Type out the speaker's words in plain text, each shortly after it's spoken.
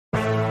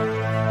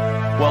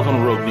Welcome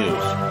to Rogue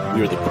News.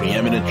 We are the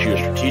preeminent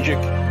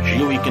geostrategic,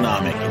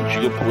 geoeconomic, and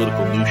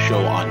geopolitical news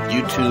show on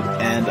YouTube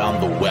and on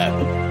the web.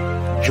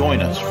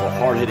 Join us for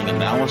hard-hitting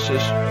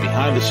analysis,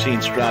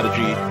 behind-the-scenes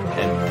strategy,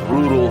 and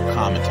brutal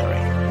commentary.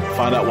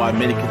 Find out why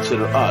many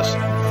consider us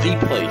the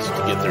place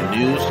to get their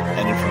news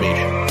and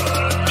information.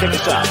 Check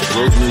us out at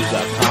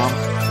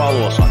roguenews.com.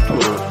 Follow us on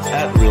Twitter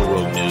at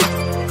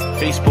RealRogueNews,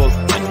 Facebook,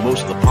 and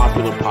most of the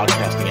popular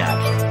podcasting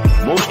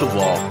apps. Most of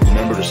all,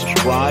 remember to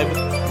subscribe,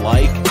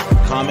 like,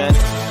 comment,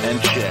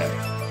 and share.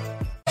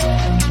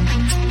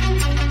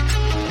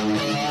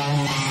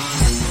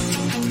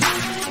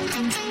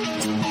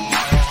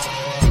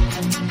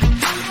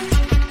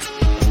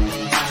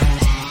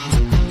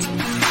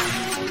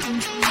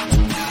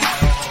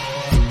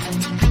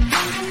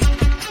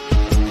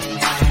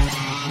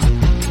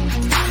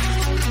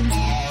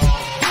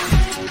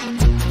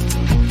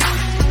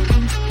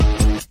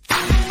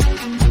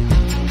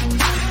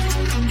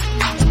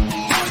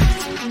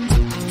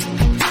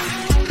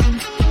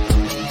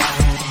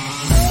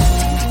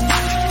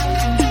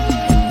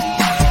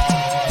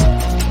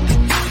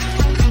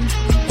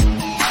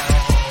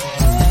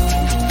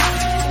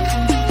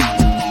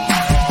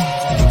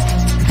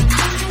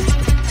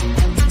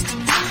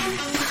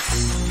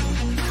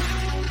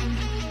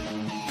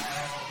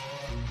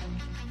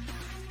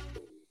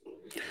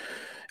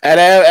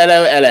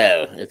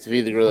 Hello. It's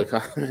V, the Guerrilla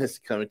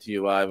Economist, coming to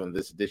you live on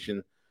this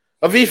edition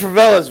of V for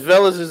Veles.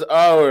 Veles is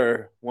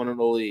our one and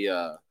only,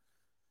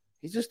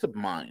 he's just a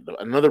mind,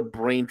 another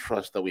brain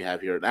trust that we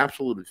have here, an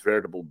absolute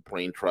veritable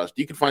brain trust.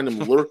 You can find him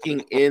lurking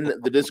in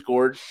the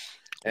Discord,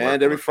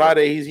 and every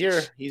Friday he's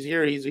here. He's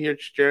here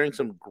sharing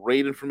some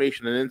great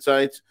information and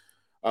insights.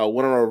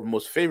 One of our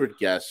most favorite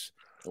guests.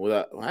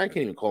 I can't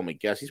even call him a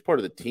guest. He's part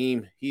of the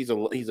team. He's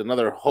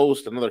another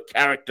host, another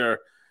character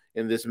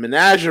in this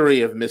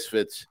menagerie of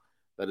misfits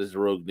that is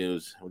Rogue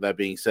News. With that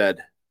being said,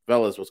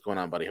 Veles, what's going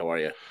on, buddy? How are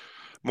you?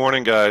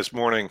 Morning, guys.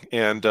 Morning.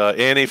 And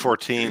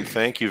Annie14,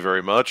 thank you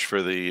very much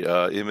for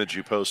the image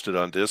you posted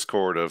on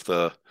Discord of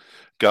the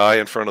guy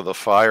in front of the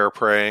fire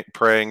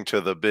praying to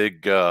the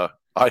big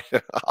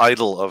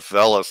idol of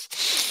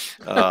Veles.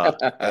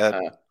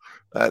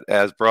 That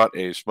has brought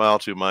a smile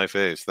to my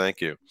face.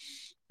 Thank you.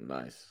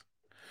 Nice.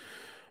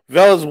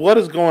 Veles, what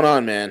is going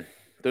on, man?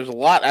 There's a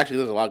lot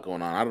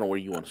going on. I don't know where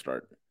you want to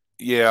start.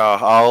 Yeah,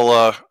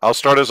 I'll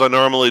start as I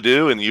normally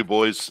do, and you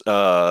boys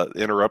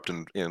interrupt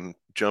and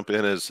jump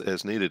in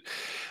as needed.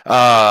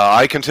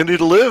 I continue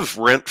to live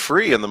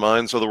rent-free in the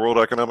minds of the World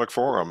Economic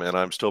Forum, and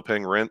I'm still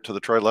paying rent to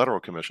the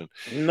Trilateral Commission.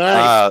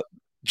 Nice.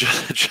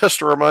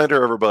 Just a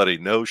reminder, everybody,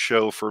 no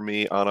show for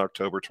me on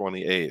October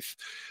 28th.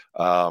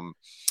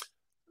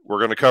 We're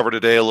going to cover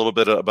today a little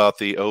bit about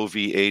the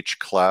OVH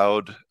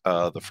Cloud,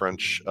 the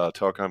French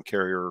telecom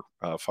carrier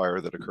fire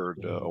that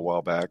occurred a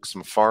while back,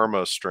 some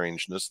pharma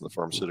strangeness in the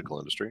pharmaceutical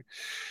industry,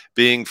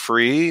 being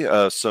free,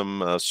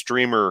 some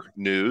streamer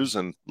news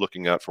and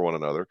looking out for one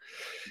another,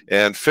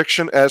 and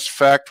fiction as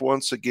fact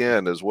once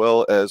again, as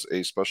well as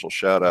a special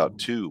shout out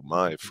to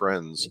my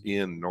friends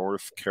in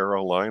North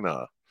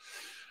Carolina.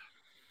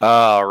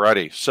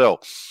 Alrighty, so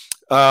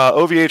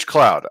OVH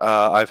Cloud.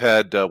 I've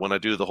had, when I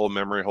do the whole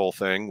memory hole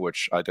thing,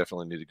 which I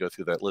definitely need to go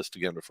through that list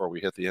again before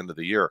we hit the end of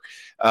the year.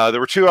 There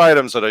were two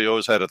items that I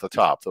always had at the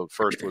top. The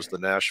first was the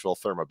Nashville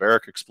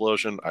thermobaric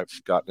explosion.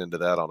 I've gotten into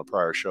that on a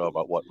prior show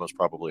about what most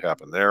probably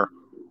happened there.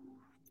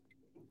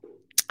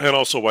 And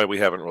also why we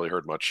haven't really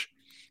heard much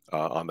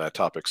on that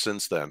topic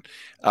since then.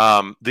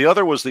 The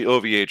other was the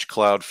OVH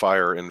Cloud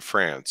fire in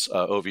France.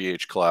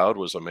 OVH Cloud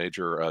was a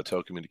major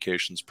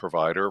telecommunications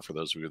provider. For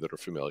those of you that are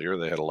familiar,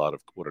 they had a lot of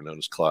what are known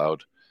as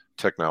cloud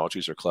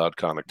technologies or cloud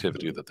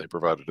connectivity that they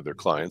provided to their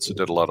clients. It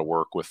did a lot of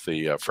work with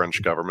the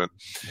French government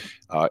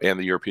and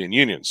the European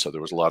Union. So there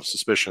was a lot of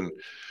suspicion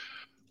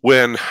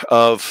when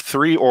of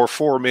 3 or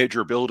 4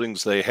 major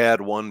buildings they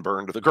had, one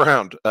burned to the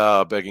ground,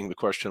 begging the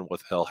question, what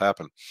the hell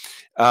happened?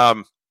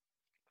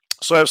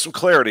 So I have some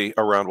clarity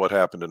around what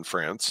happened in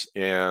France.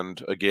 And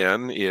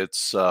again,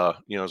 it's, as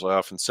I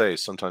often say,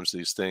 sometimes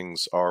these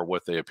things are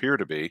what they appear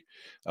to be,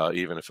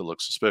 even if it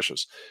looks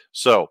suspicious.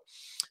 So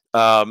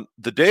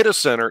the data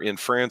center in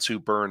France who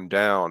burned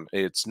down,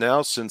 it's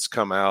now since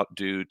come out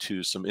due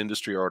to some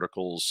industry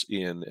articles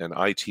in an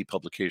IT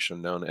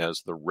publication known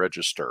as The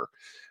Register.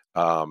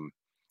 And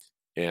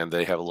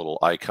they have a little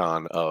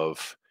icon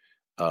of,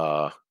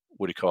 what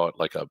do you call it?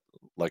 Like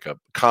a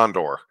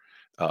condor.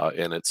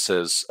 And it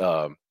says,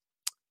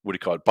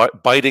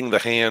 biting the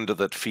hand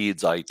that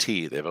feeds IT.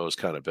 They've always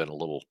kind of been a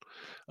little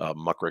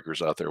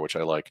muckrakers out there, which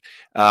I like.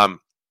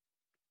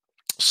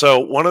 So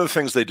one of the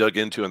things they dug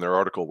into in their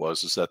article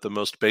is that the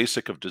most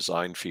basic of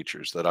design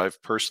features that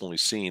I've personally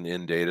seen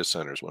in data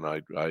centers when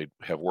I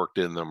have worked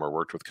in them or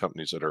worked with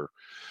companies that are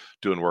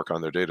doing work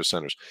on their data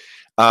centers,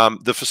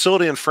 the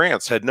facility in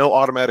France had no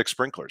automatic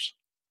sprinklers.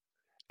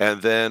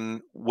 And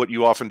then what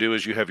you often do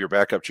is you have your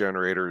backup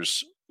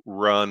generators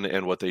run,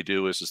 and what they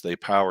do is they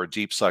power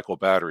deep cycle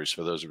batteries.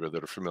 For those of you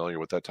that are familiar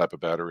with that type of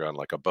battery on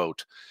like a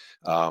boat,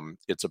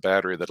 it's a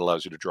battery that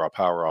allows you to draw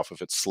power off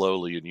of it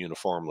slowly and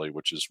uniformly,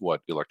 which is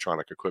what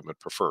electronic equipment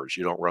prefers.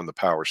 You don't run the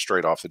power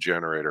straight off the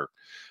generator.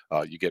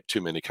 You get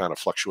too many kind of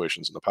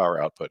fluctuations in the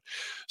power output.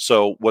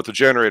 So what the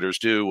generators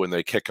do when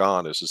they kick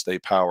on is they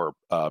power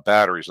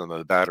batteries, and then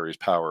the batteries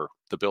power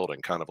the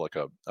building, kind of like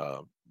a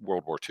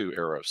World War II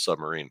era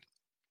submarine.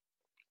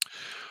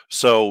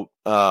 So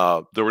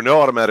there were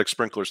no automatic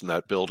sprinklers in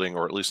that building,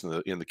 or at least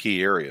in the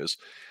key areas.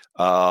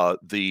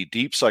 The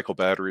deep cycle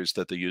batteries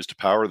that they used to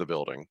power the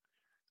building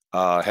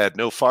had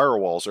no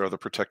firewalls or other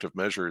protective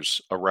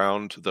measures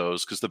around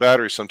those, because the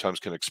batteries sometimes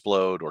can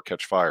explode or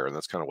catch fire, and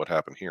that's kind of what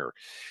happened here.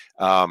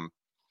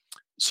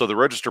 So the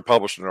Register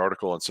published an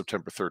article on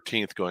September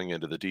 13th going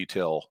into the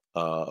detail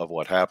of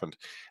what happened.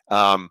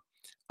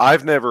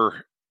 I've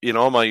never, in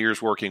all my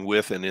years working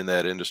with and in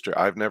that industry,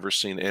 I've never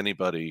seen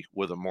anybody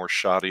with a more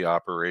shoddy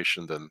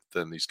operation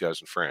than these guys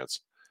in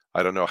France.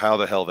 I don't know how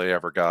the hell they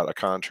ever got a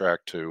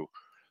contract to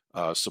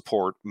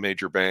support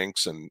major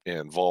banks and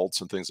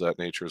vaults and things of that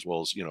nature, as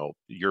well as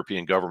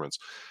European governments.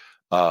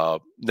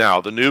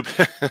 Now the new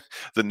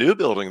the new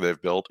building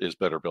they've built is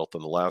better built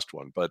than the last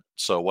one. But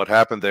so what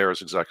happened there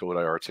is exactly what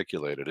I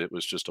articulated. It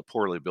was just a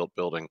poorly built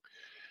building,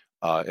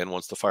 and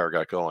once the fire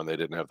got going, they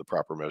didn't have the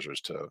proper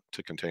measures to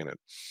contain it.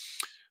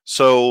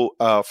 So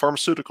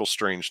pharmaceutical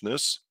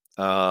strangeness.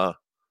 One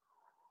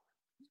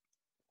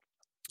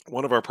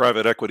of our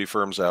private equity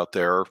firms out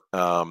there,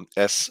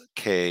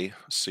 SK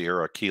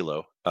Sierra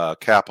Kilo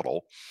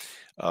Capital,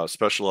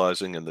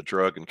 specializing in the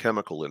drug and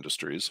chemical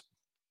industries,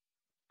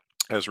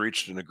 has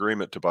reached an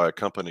agreement to buy a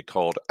company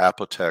called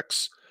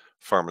Apotex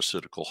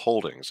Pharmaceutical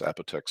Holdings.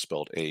 Apotex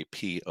spelled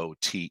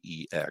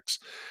Apotex,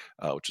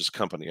 which is a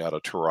company out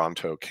of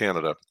Toronto,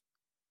 Canada.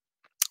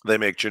 They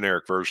make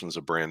generic versions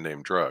of brand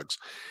name drugs.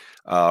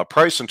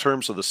 Price and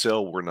terms of the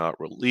sale were not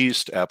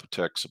released.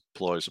 Apotex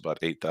employs about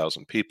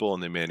 8,000 people,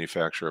 and they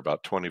manufacture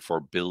about 24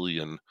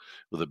 billion,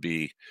 with a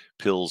B,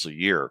 pills a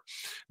year.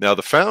 Now,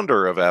 the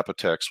founder of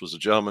Apotex was a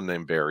gentleman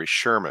named Barry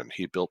Sherman.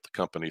 He built the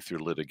company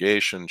through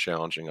litigation,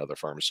 challenging other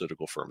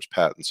pharmaceutical firms'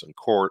 patents in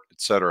court,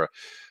 etc.,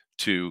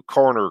 to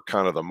corner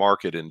kind of the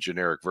market in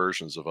generic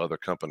versions of other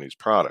companies'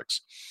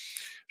 products.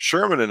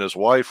 Sherman and his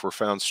wife were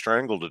found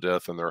strangled to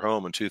death in their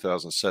home in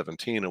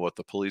 2017 in what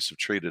the police have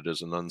treated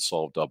as an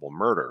unsolved double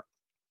murder.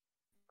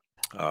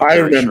 I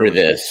remember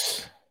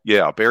this.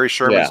 Yeah, Barry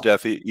Sherman's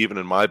death, even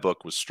in my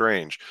book, was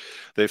strange.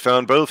 They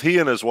found both he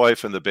and his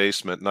wife in the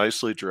basement,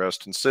 nicely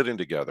dressed and sitting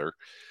together,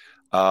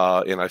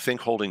 and I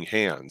think holding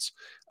hands.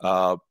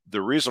 The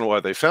reason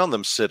why they found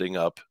them sitting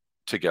up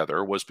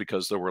together was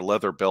because there were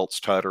leather belts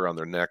tied around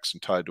their necks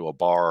and tied to a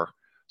bar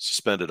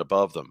suspended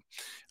above them.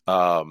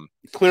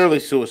 Clearly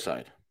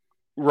suicide.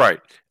 Right.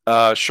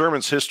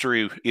 Sherman's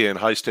history in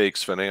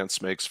high-stakes finance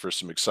makes for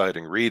some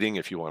exciting reading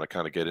if you want to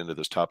kind of get into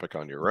this topic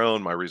on your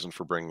own. My reason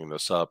for bringing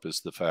this up is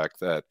the fact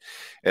that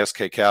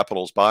SK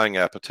Capital is buying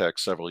Apotex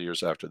several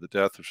years after the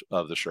death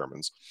of the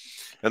Shermans.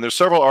 And there's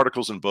several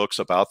articles and books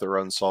about their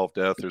unsolved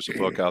death. There's a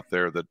book out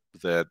there that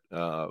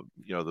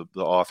the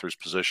author's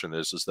position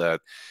is that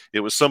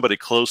it was somebody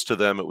close to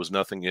them. It was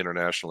nothing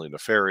internationally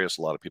nefarious.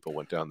 A lot of people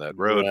went down that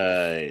road.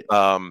 Right.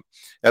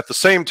 At the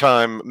same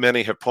time,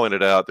 many have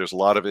pointed out there's a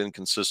lot of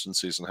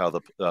inconsistencies in how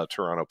the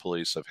Toronto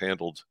police have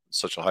handled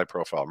such a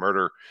high-profile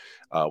murder.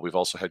 We've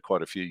also had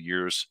quite a few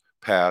years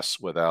pass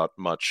without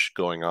much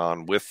going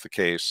on with the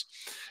case.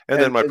 And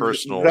then my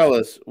personal...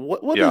 Veles,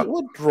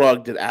 what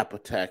drug did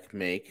Apotex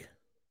make?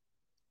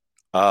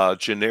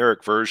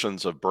 Generic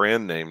versions of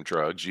brand name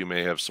drugs. You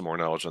may have some more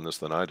knowledge on this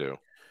than I do.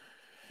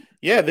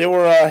 Yeah, they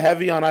were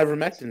heavy on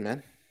ivermectin,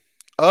 man.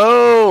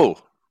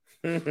 Oh!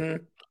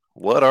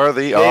 What are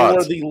the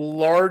odds? They were the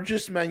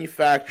largest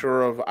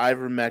manufacturer of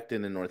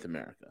ivermectin in North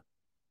America.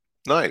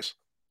 Nice.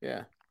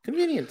 Yeah.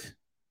 Convenient.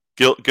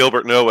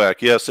 Gilbert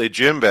Nowak. Yes, a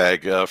gym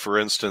bag, for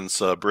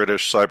instance,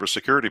 British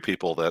cybersecurity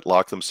people that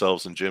lock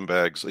themselves in gym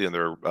bags in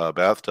their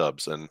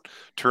bathtubs and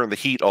turn the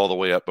heat all the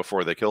way up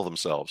before they kill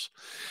themselves.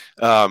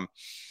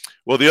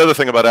 Well, the other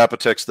thing about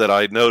Apotex that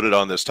I noted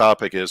on this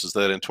topic is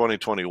that in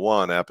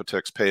 2021,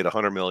 Apotex paid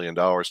 $100 million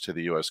to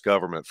the U.S.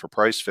 government for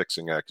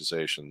price-fixing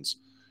accusations,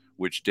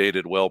 which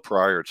dated well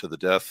prior to the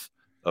death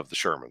of the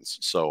Shermans.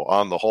 So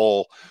on the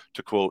whole,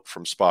 to quote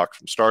from Spock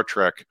from Star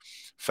Trek,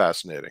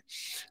 fascinating.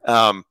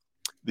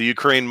 The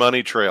Ukraine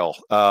money trail.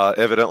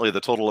 Evidently,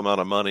 the total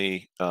amount of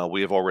money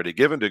we have already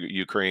given to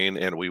Ukraine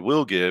and we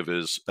will give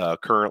is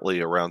currently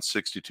around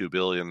 $62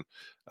 billion,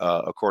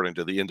 according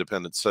to the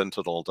independent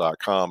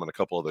Sentinel.com and a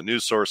couple of the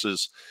news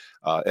sources.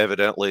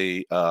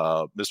 Evidently,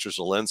 Mr.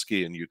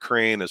 Zelensky in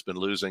Ukraine has been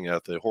losing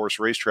at the horse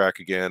racetrack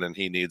again, and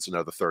he needs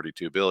another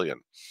 $32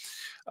 billion.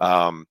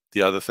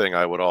 The other thing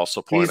I would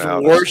also point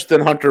out... He's worse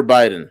than Hunter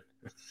Biden.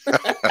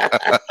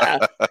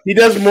 He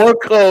does more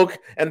coke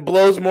and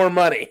blows more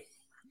money.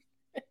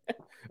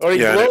 Or he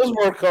blows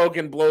more coke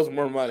and blows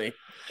more money.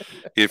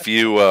 If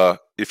you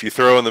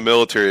throw in the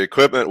military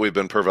equipment we've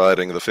been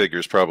providing, the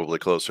figure's probably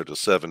closer to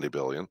 $70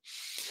 billion.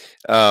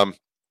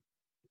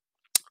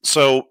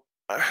 So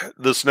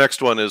this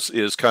next one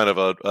is kind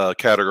of a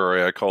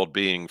category I called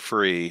being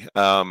free.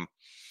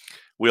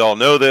 We all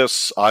know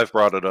this. I've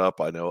brought it up.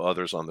 I know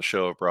others on the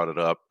show have brought it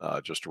up.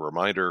 Just a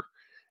reminder,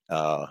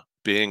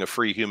 being a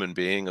free human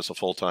being is a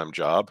full-time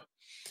job.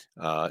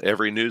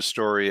 Every news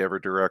story,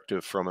 every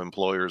directive from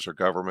employers or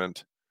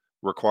government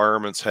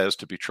requirements has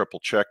to be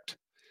triple checked.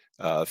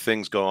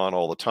 Things go on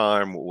all the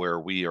time where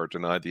we are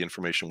denied the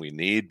information we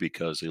need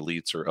because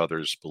elites or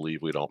others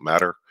believe we don't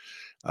matter.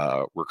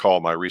 Recall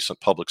my recent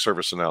public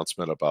service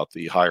announcement about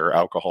the higher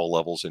alcohol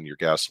levels in your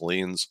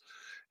gasolines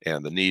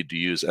and the need to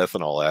use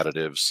ethanol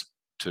additives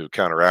to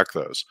counteract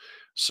those.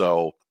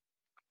 So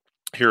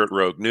here at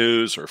Rogue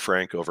News, or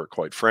Frank over at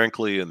Quite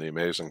Frankly, and the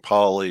amazing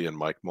Polly and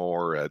Mike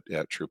Moore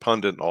at True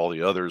Pundit and all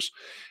the others,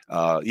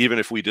 even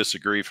if we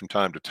disagree from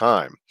time to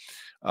time,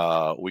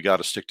 we got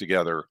to stick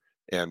together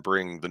and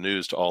bring the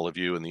news to all of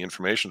you and the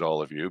information to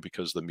all of you,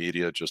 because the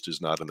media just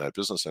is not in that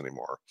business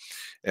anymore.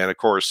 And of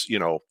course,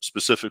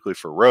 specifically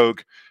for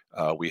Rogue,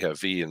 we have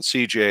V and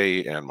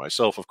CJ and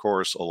myself, of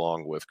course,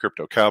 along with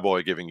Crypto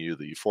Cowboy, giving you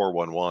the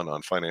 411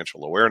 on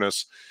financial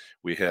awareness.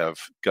 We have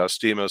Gus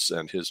Demas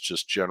and his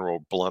just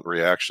general blunt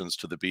reactions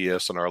to the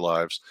BS in our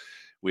lives.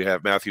 We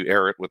have Matthew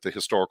Arrett with the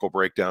historical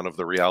breakdown of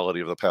the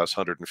reality of the past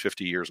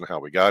 150 years and how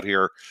we got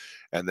here.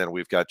 And then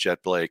we've got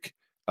Jet Blake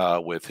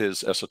with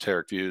his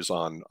esoteric views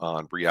on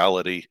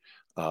reality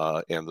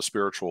and the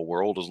spiritual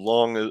world,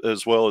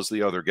 as well as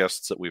the other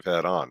guests that we've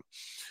had on.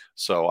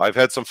 So I've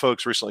had some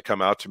folks recently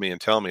come out to me and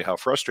tell me how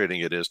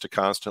frustrating it is to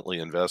constantly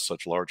invest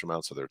such large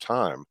amounts of their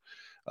time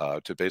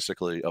to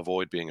basically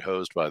avoid being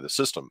hosed by the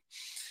system.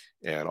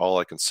 And all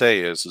I can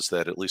say is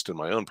that, at least in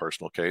my own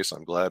personal case,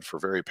 I'm glad for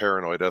very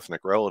paranoid ethnic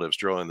relatives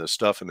drilling this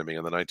stuff into me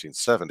in the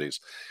 1970s.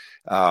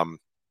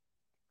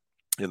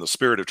 In the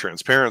spirit of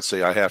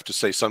transparency, I have to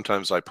say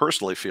sometimes I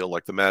personally feel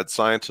like the mad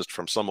scientist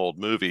from some old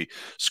movie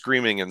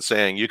screaming and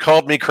saying, "You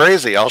called me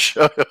crazy. I'll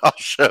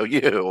show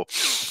you.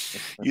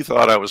 You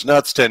thought I was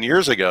nuts 10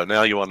 years ago.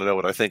 Now you want to know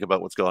what I think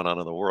about what's going on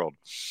in the world."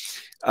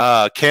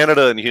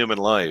 Canada and human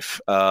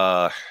life.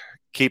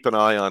 Keep an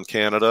eye on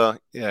Canada,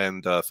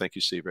 and thank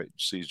you,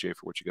 CJ,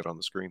 for what you got on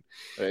the screen.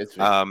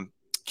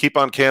 Keep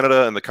on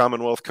Canada and the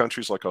Commonwealth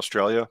countries like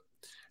Australia.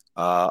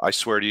 I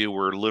swear to you,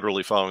 we're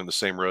literally following the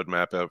same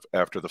roadmap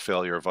after the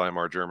failure of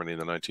Weimar Germany in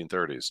the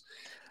 1930s.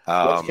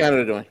 What's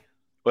Canada doing?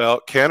 Well,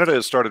 Canada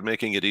has started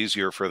making it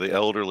easier for the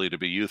elderly to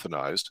be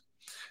euthanized.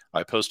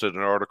 I posted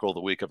an article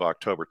the week of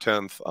October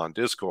 10th on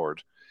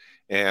Discord,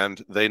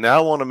 and they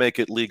now want to make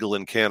it legal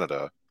in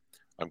Canada.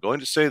 I'm going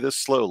to say this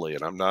slowly,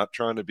 and I'm not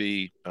trying to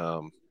be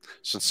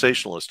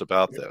sensationalist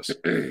about this.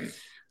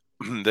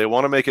 They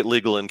want to make it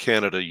legal in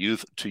Canada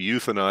to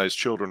euthanize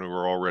children who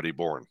are already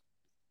born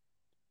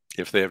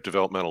if they have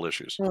developmental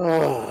issues.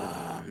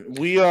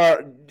 We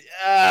are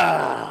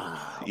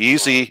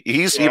easy,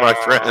 my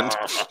friend.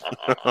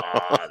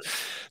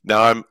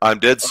 Now I'm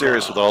dead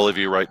serious with all of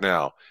you right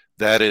now.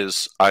 That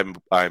is, I'm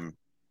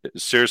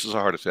serious as a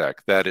heart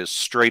attack. That is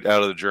straight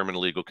out of the German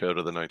legal code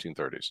of the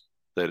 1930s.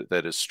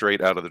 That is straight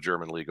out of the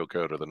German legal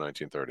code of the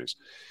 1930s.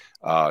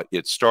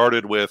 It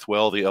started with,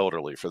 the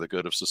elderly, for the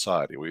good of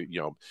society.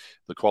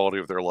 The quality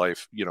of their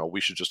life, we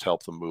should just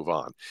help them move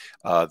on.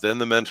 Then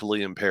the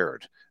mentally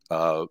impaired.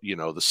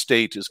 The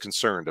state is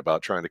concerned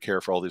about trying to care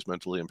for all these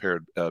mentally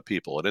impaired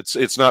people, and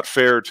it's not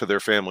fair to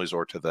their families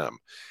or to them.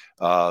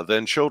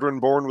 Then children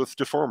born with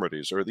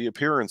deformities or the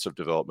appearance of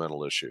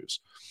developmental issues.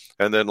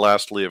 And then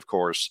lastly, of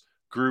course,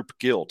 group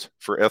guilt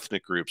for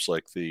ethnic groups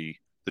like the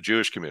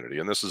Jewish community.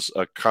 And this is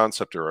a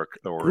concept or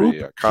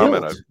a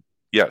comment.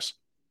 Yes.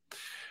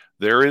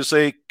 There is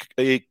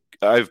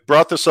I've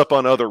brought this up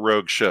on other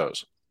Rogue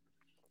shows.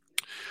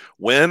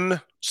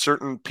 When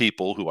certain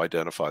people who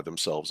identify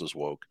themselves as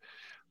woke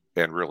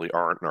and really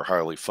aren't and are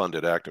highly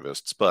funded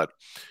activists, but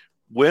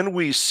when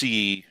we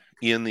see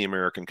in the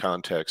American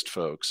context,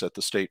 folks, at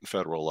the state and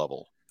federal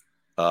level,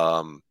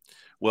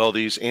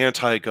 these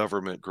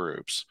anti-government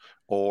groups,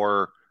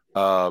 or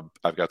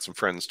I've got some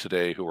friends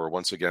today who are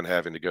once again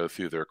having to go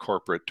through their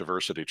corporate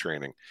diversity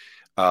training.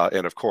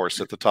 And of course,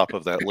 at the top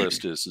of that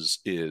list is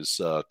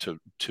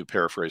to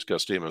paraphrase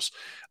Gus Demas,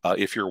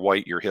 if you're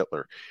white, you're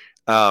Hitler.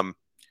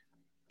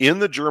 In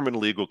the German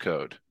legal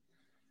code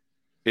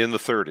in the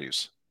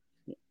 30s,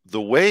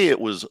 the way it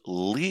was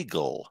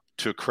legal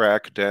to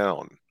crack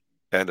down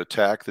and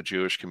attack the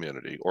Jewish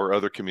community or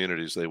other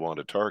communities they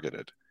wanted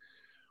targeted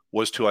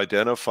was to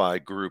identify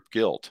group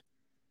guilt.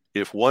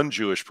 If one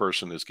Jewish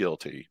person is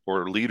guilty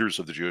or leaders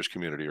of the Jewish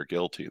community are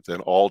guilty,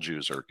 then all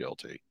Jews are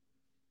guilty.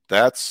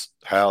 That's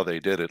how they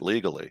did it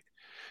legally.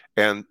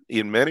 And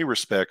in many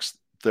respects,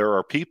 there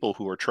are people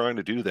who are trying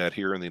to do that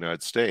here in the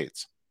United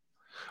States.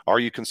 Are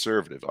you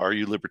conservative? Are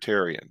you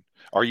libertarian?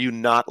 Are you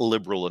not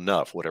liberal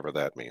enough, whatever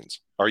that means?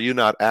 Are you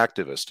not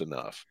activist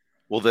enough?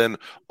 Well, then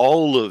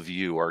all of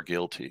you are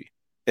guilty.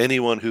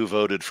 Anyone who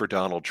voted for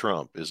Donald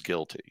Trump is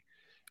guilty.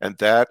 And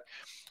that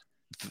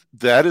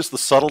is the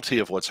subtlety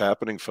of what's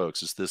happening,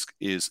 folks,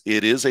 it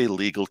is a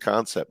legal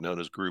concept known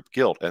as group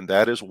guilt. And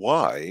that is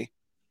why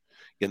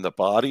in the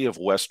body of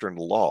Western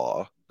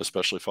law,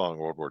 especially following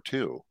World War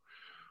II,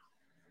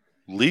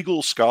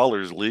 legal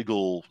scholars,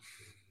 legal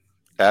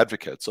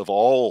advocates of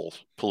all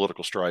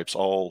political stripes,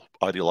 all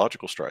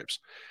ideological stripes,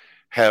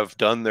 have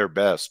done their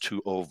best to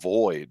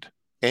avoid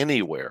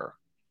anywhere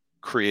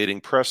creating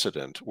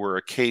precedent where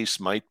a case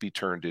might be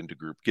turned into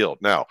group guilt.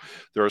 Now,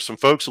 there are some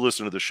folks who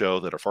listen to the show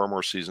that are far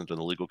more seasoned in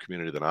the legal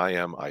community than I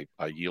am. I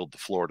yield the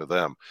floor to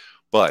them.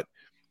 But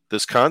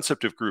this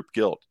concept of group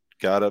guilt,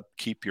 got to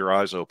keep your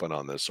eyes open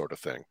on this sort of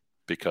thing,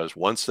 because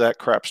once that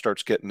crap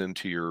starts getting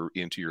into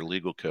your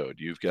legal code,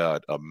 you've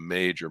got a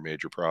major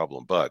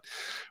problem. But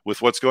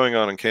with what's going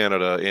on in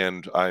Canada,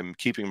 and I'm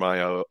keeping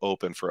my eye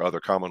open for other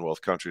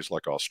Commonwealth countries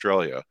like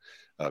Australia,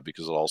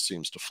 because it all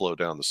seems to flow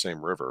down the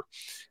same river.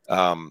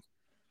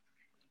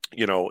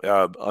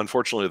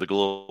 Unfortunately, the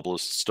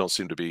globalists don't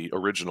seem to be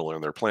original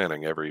in their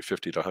planning. Every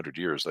 50 to 100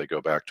 years, they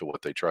go back to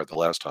what they tried the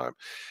last time.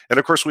 And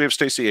of course, we have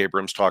Stacey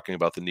Abrams talking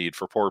about the need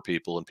for poor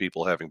people and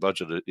people having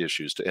budget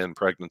issues to end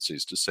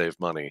pregnancies to save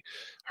money.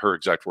 Her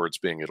exact words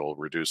being, it'll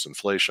reduce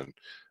inflation,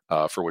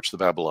 for which the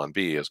Babylon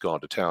Bee has gone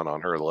to town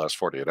on her the last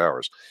 48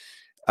 hours.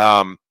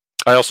 I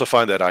also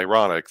find that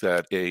ironic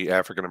that a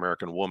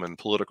African-American woman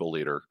political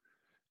leader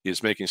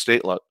is making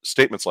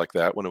statements like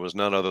that when it was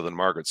none other than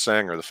Margaret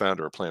Sanger, the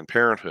founder of Planned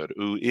Parenthood,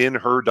 who in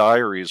her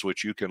diaries,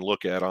 which you can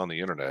look at on the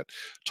internet,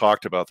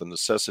 talked about the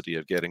necessity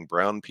of getting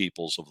brown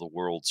peoples of the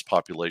world's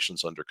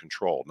populations under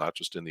control, not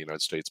just in the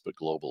United States, but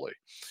globally.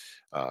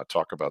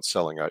 Talk about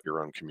selling out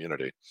your own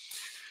community.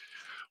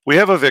 We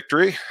have a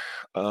victory,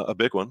 a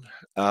big one.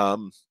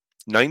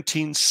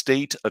 19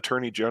 state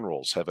attorney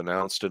generals have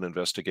announced an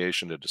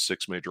investigation into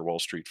 6 major Wall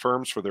Street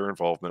firms for their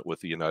involvement with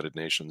the United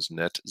Nations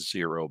Net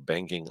Zero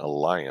Banking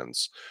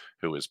Alliance,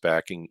 who is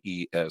backing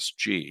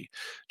ESG.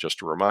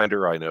 Just a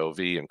reminder, I know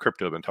V and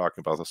Crypto have been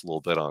talking about this a little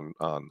bit on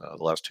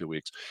the last 2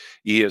 weeks.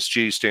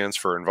 ESG stands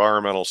for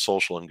Environmental,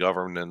 Social, and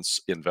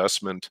Governance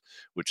Investment,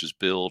 which is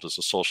billed as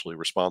a socially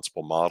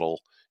responsible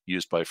model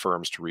used by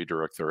firms to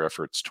redirect their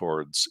efforts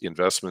towards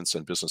investments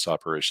and business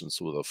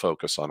operations with a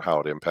focus on how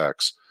it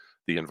impacts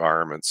the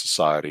environment,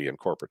 society, and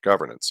corporate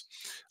governance.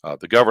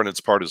 The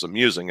governance part is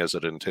amusing as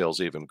it entails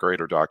even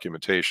greater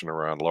documentation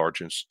around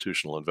large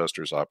institutional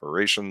investors'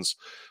 operations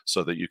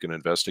so that you can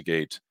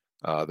investigate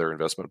their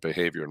investment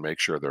behavior and make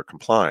sure they're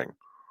complying.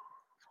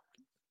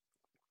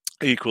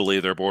 Equally,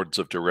 their boards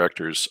of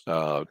directors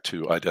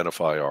to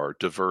identify are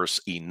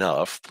diverse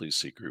enough, please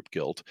see group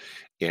guilt,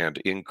 and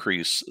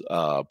increase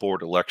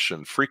board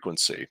election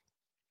frequency.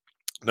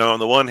 Now,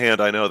 on the one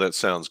hand, I know that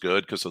sounds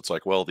good because it's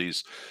like, well,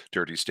 these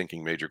dirty,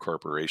 stinking major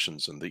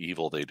corporations and the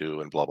evil they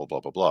do and blah, blah,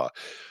 blah, blah, blah.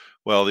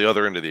 Well, the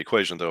other end of the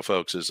equation, though,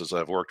 folks, is as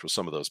I've worked with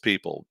some of those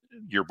people,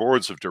 your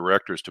boards of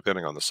directors,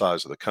 depending on the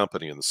size of the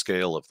company and the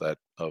scale of the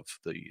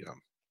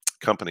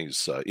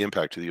company's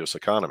impact to the U.S.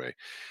 economy,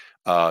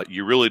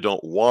 you really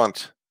don't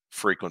want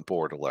frequent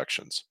board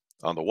elections.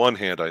 On the one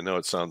hand, I know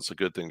it sounds a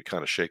good thing to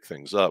kind of shake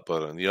things up,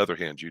 but on the other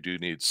hand, you do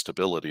need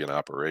stability in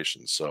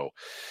operations. So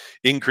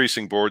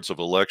increasing board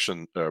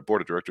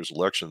of directors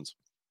elections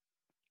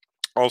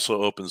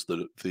also opens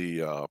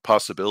the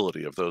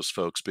possibility of those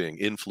folks being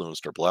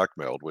influenced or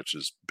blackmailed, which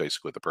is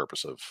basically the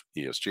purpose of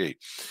ESG.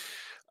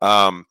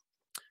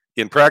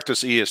 In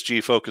practice,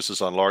 ESG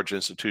focuses on large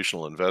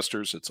institutional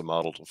investors. It's a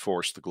model to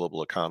force the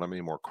global economy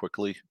more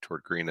quickly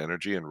toward green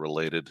energy and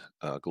related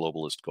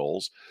globalist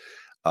goals.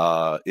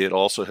 It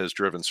also has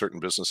driven certain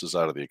businesses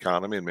out of the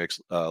economy and makes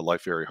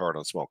life very hard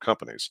on small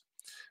companies.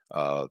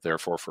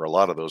 Therefore, for a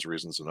lot of those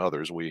reasons and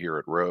others, we here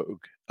at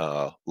Rogue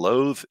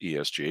loathe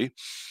ESG.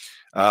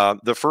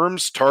 The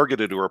firms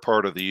targeted who are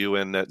part of the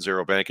UN Net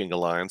Zero Banking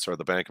Alliance are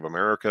the Bank of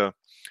America,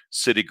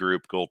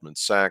 Citigroup, Goldman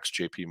Sachs,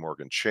 JP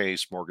Morgan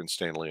Chase, Morgan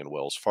Stanley, and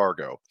Wells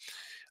Fargo.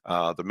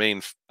 The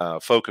main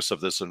focus of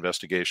this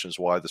investigation is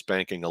why this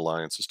banking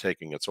alliance is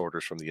taking its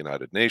orders from the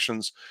United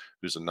Nations,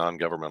 who's a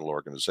non-governmental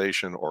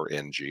organization, or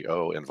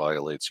NGO, and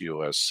violates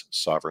U.S.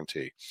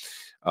 sovereignty.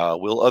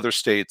 Will other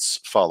states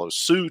follow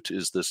suit?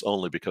 Is this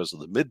only because of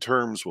the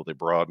midterms? Will they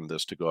broaden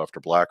this to go after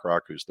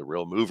BlackRock, who's the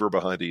real mover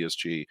behind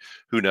ESG?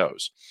 Who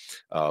knows?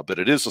 But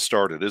it is a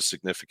start. It is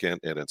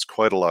significant, and it's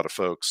quite a lot of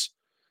folks.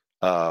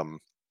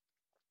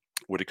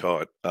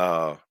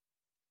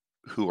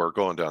 Who are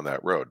going down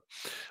that road.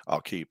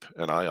 I'll keep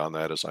an eye on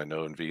that, as I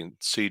know and V and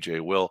CJ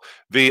will.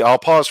 V, I'll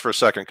pause for a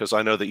second because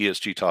I know the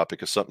ESG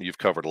topic is something you've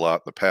covered a lot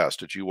in the past.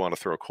 Did you want to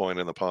throw a coin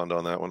in the pond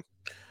on that one?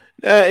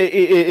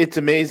 It's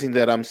amazing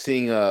that I'm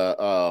seeing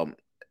the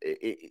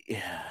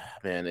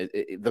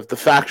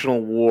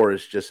factional war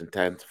is just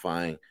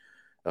intensifying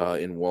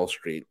in Wall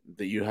Street.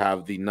 That you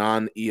have the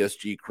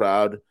non-ESG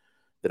crowd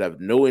that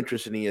have no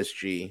interest in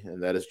ESG,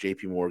 and that is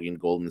JP Morgan,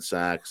 Goldman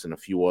Sachs, and a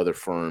few other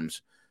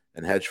firms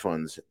and hedge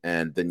funds.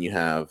 And then you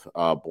have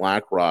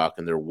BlackRock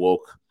and their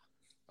woke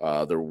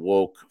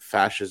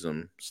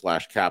fascism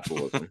 /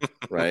 capitalism,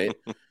 right?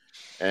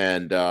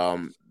 And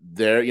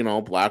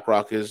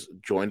BlackRock is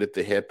joined at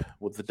the hip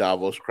with the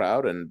Davos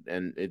crowd,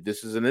 and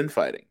this is an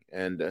infighting.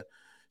 And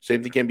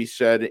Same thing can be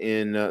said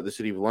in the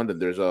City of London.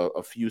 There's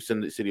a few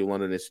City of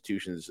London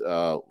institutions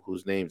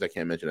whose names I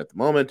can't mention at the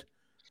moment,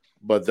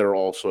 but they're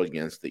also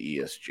against the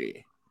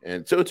ESG.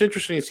 And so it's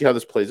interesting to see how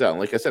this plays out. And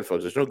like I said,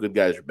 folks, there's no good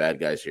guys or bad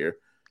guys here.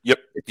 Yep.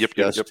 It's Yep.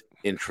 just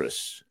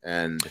interests.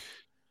 And,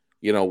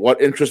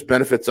 what interest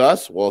benefits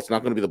us? Well, it's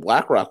not going to be the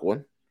BlackRock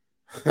one.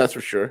 That's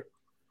for sure.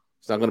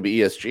 It's not going to be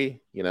ESG.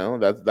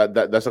 That's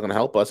not going to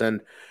help us.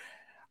 And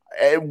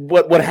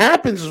what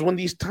happens is when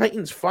these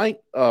titans fight,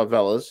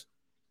 Veles,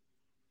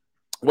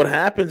 what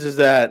happens is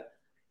that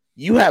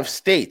you have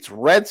states.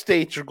 Red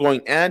states are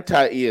going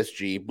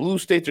anti-ESG. Blue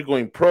states are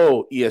going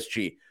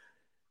pro-ESG.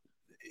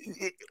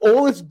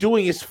 All it's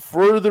doing is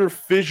further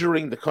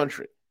fissuring the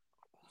country.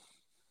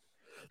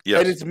 Yes.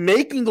 And it's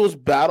making those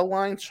battle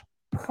lines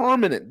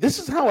permanent. This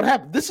is how it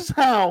happens. This is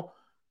how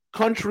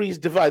countries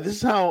divide. This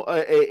is how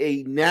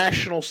a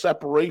national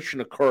separation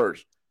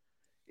occurs.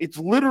 It's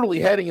literally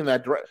heading in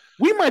that direction.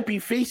 We might be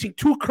facing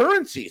two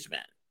currencies,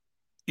 man.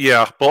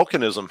 Yeah,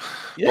 Balkanism.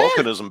 Yeah.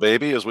 Balkanism,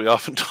 baby, as we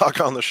often talk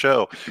on the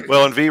show.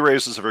 Well, and V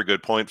raises a very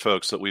good point,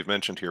 folks, that we've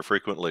mentioned here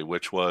frequently,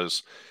 which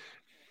was,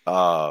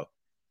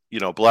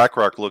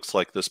 BlackRock looks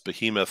like this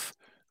behemoth,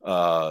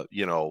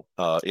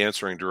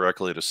 answering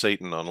directly to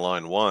Satan on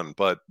line one.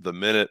 But the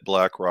minute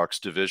BlackRock's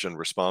division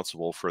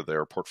responsible for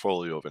their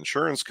portfolio of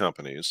insurance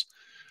companies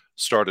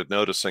started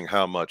noticing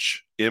how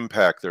much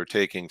impact they're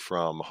taking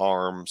from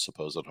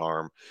supposed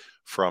harm,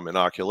 from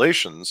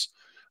inoculations,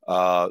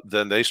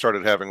 then they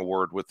started having a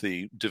word with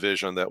the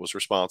division that was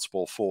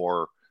responsible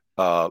for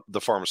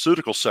the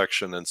pharmaceutical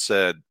section and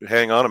said,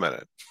 hang on a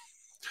minute.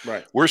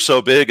 Right. We're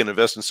so big and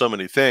invest in so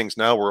many things.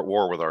 Now we're at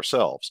war with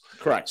ourselves.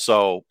 Correct.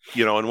 So,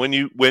 and when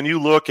you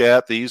look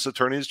at these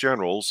attorneys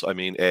generals, I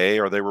mean,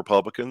 are they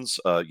Republicans?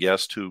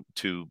 Yes, to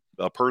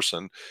a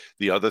person.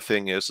 The other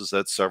thing is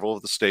that several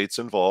of the states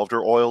involved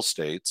are oil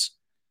states.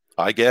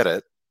 I get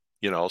it.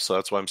 So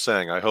that's why I'm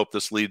saying I hope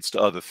this leads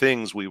to other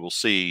things we will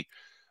see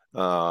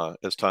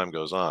as time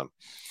goes on.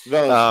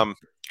 Go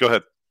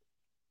ahead.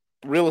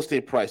 Real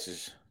estate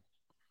prices,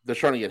 they're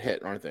trying to get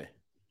hit, aren't they?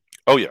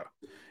 Oh, yeah.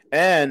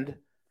 And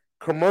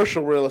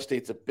commercial real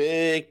estate's a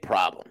big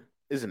problem,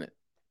 isn't it?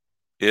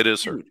 It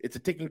is, sir. It's a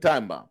ticking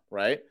time bomb,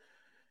 right?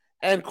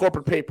 And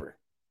corporate paper,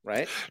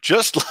 right?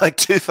 Just like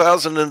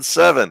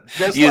 2007.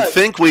 You'd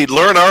think we'd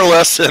learn our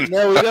lesson.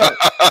 No, we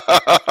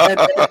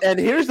don't. and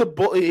here's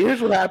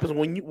what happens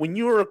when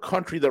you are a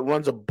country that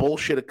runs a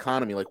bullshit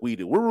economy like we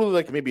do. We're really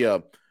like maybe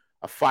a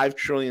 $5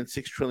 trillion,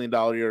 $6 trillion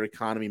a year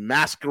economy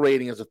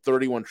masquerading as a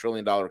 $31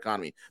 trillion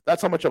economy.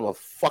 That's how much of a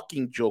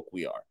fucking joke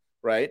we are,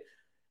 right?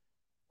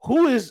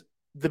 Who is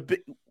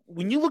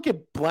when you look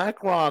at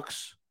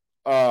BlackRock's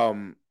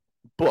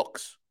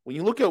books, when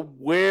you look at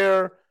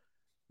where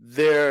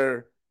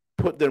they're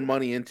put their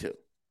money into,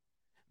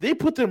 they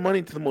put their money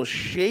into the most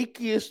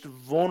shakiest,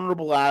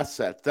 vulnerable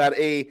assets that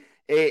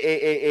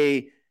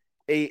a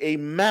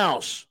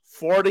mouse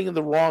farting in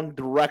the wrong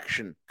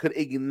direction could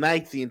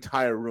ignite the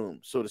entire room,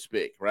 so to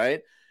speak,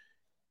 right?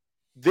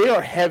 They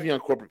are heavy on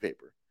corporate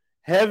paper,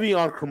 heavy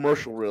on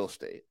commercial real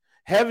estate,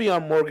 heavy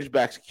on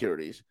mortgage-backed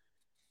securities.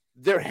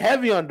 They're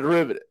heavy on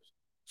derivatives.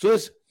 So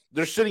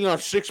they're sitting on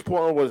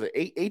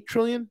 8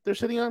 trillion they're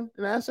sitting on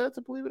in assets,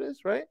 I believe it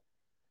is, right?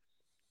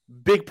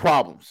 Big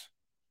problems.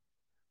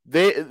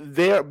 They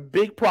are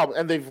big problems,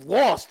 and they've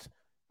lost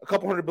a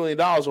couple $100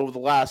 billion over the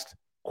last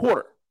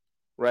quarter,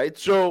 right?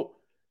 So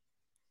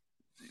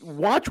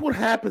watch what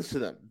happens to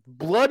them.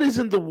 Blood is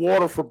in the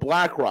water for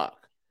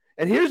BlackRock.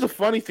 And here's the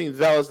funny thing,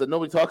 Veles, that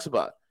nobody talks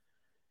about.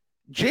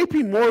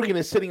 JP Morgan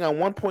is sitting on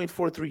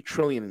 1.43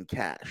 trillion in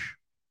cash.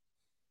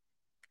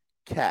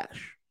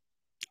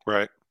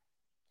 Right.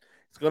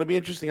 It's going to be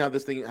interesting how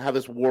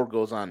this war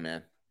goes on,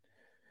 man.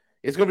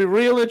 It's going to be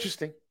real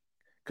interesting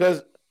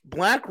because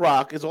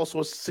BlackRock is also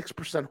a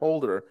 6%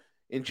 holder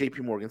in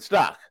JP Morgan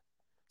stock.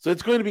 So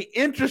it's going to be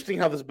interesting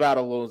how this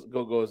battle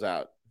goes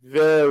out.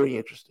 Very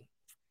interesting.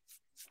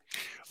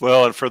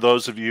 Well, and for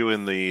those of you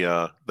in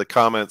the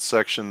comments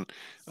section,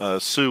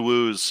 Sue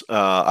Woo's,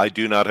 I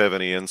do not have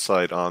any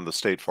insight on the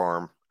State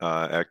Farm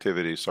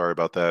activity. Sorry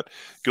about that.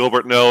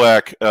 Gilbert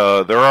Nowak,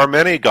 there are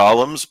many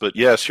golems, but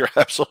yes, you're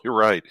absolutely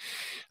right.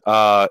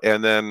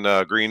 And then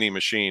Greeny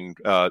Machine,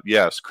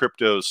 yes,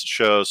 cryptos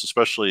shows,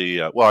 especially,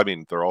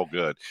 they're all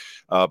good.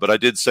 But I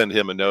did send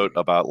him a note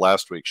about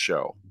last week's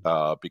show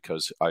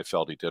because I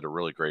felt he did a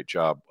really great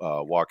job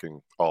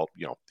walking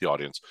the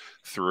audience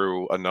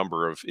through a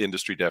number of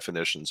industry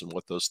definitions and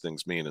what those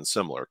things mean and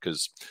similar.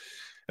 Because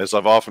as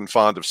I've often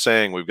fond of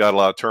saying, we've got a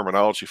lot of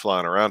terminology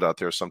flying around out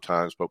there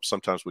sometimes, but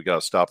sometimes we got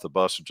to stop the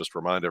bus and just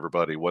remind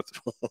everybody what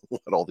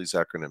all these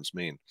acronyms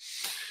mean.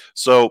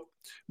 So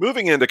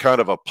moving into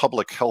kind of a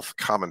public health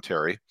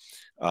commentary,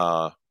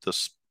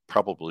 this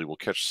probably will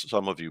catch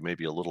some of you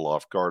maybe a little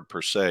off guard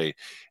per se.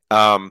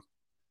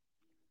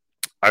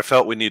 I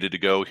felt we needed to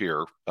go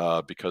here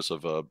because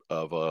of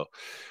a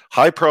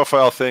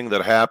high-profile thing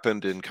that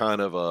happened in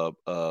kind of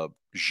a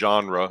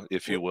genre,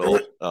 if you will,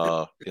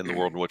 in the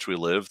world in which we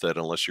live, that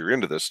unless you're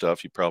into this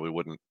stuff, you probably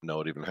wouldn't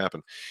know it even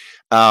happened.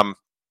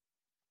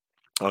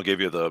 I'll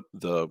give you the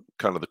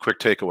kind of the quick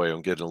takeaway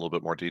and get in a little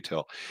bit more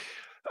detail.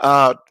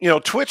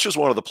 Twitch is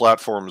one of the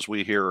platforms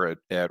we here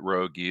at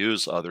Rogue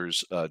use.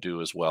 Others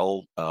do as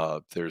well.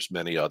 There's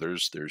many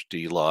others. There's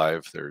D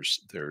Live.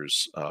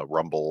 There's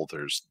Rumble.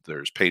 There's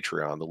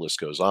Patreon. The list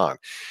goes on.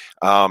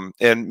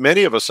 And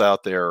many of us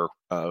out there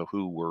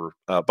who were,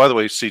 by the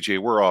way, CJ,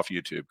 we're off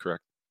YouTube,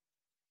 correct?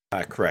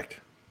 Correct.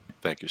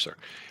 Thank you, sir.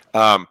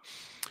 A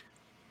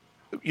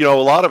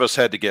lot of us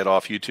had to get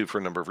off YouTube for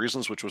a number of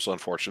reasons, which was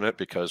unfortunate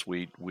because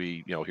we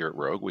here at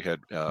Rogue, we had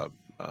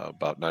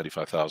about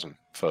 95,000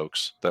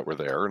 folks that were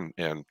there.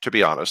 And to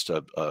be honest,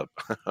 a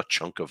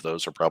chunk of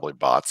those are probably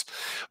bots.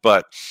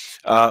 But,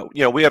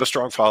 we had a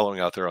strong following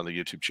out there on the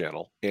YouTube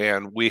channel,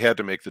 and we had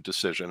to make the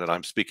decision, and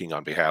I'm speaking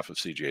on behalf of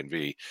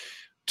CJ&V,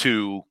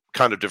 to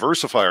kind of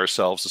diversify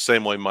ourselves the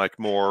same way Mike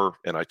Moore,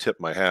 and I tip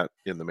my hat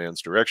in the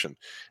man's direction,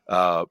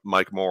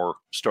 Mike Moore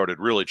started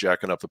really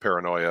jacking up the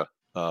paranoia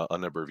a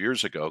number of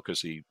years ago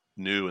because he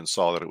knew and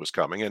saw that it was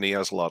coming, and he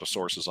has a lot of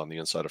sources on the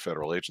inside of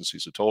federal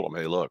agencies who told him,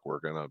 hey, look, we're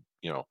gonna,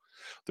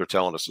 they're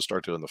telling us to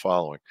start doing the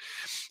following.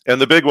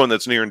 And the big one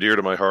that's near and dear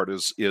to my heart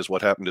is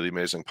what happened to the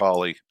amazing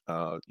Polly,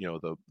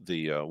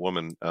 the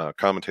woman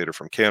commentator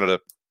from Canada,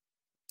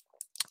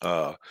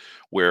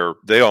 where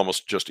they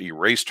almost just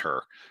erased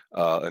her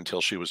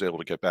until she was able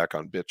to get back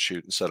on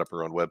BitChute and set up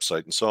her own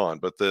website and so on.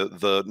 But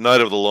the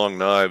night of the long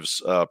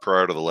knives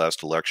prior to the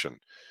last election,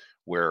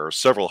 where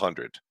several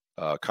hundred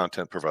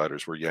content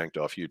providers were yanked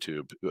off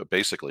YouTube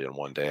basically in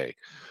one day.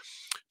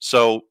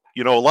 So,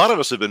 a lot of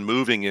us have been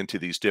moving into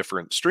these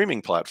different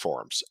streaming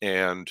platforms,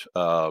 and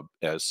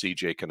as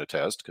CJ can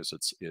attest,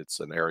 because it's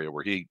an area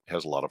where he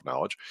has a lot of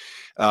knowledge,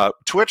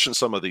 Twitch and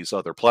some of these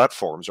other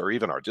platforms, or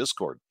even our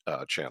Discord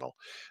channel,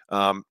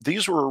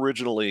 these were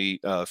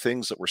originally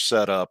things that were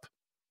set up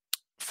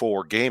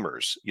for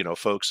gamers,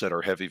 folks that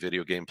are heavy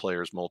video game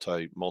players,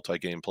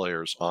 multi-game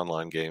players,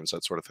 online games,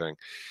 that sort of thing.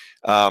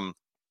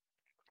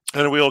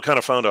 And we all kind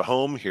of found a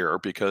home here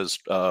because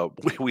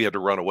we had to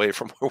run away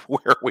from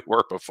where we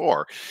were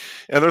before.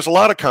 And there's a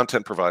lot of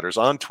content providers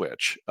on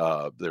Twitch.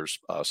 There's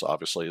us,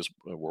 obviously, as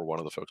we're one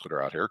of the folks that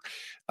are out here.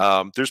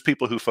 There's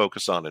people who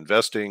focus on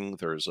investing.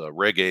 There's a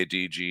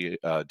reggae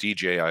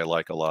DJ I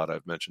like a lot.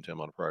 I've mentioned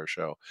him on a prior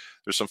show.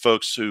 There's some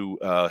folks who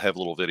have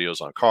little videos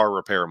on car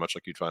repair, much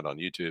like you'd find on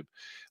YouTube.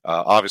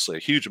 Obviously,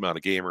 a huge amount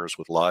of gamers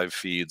with live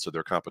feeds of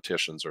their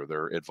competitions or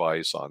their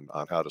advice on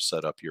how to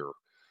set up your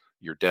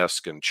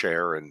desk and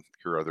chair and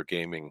your other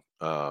gaming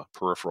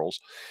peripherals.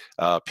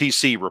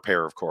 PC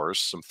repair, of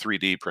course, some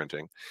 3D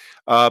printing.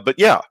 But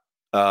yeah,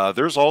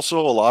 there's also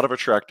a lot of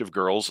attractive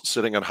girls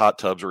sitting in hot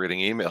tubs reading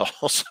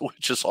emails,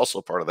 which is also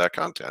part of that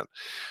content.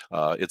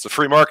 It's a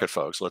free market,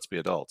 folks. Let's be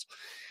adults.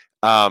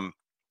 I'm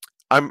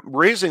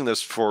raising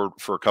this for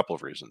a couple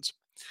of reasons.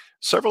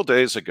 Several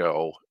days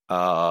ago,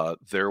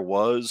 there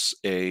was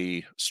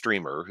a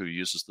streamer who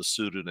uses the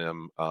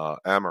pseudonym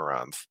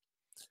Amaranth,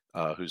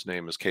 whose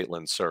name is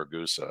Caitlin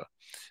Saragusa.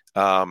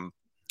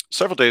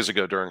 Several days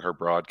ago during her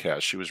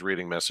broadcast, she was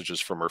reading messages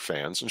from her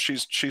fans, and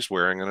she's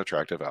wearing an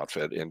attractive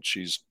outfit, and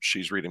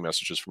she's reading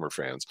messages from her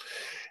fans.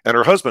 And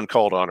her husband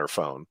called on her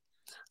phone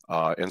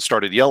and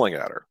started yelling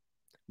at her.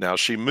 Now,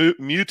 she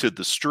muted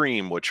the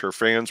stream, which her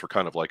fans were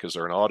kind of like, is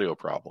there an audio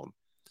problem?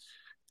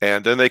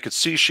 And then they could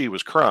see she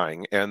was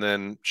crying, and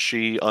then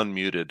she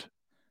unmuted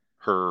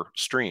her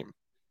stream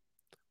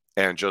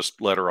and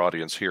just let her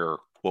audience hear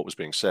what was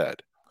being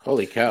said.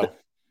 Holy cow.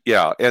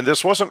 Yeah, and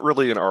this wasn't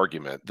really an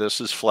argument.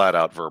 This is flat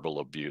out verbal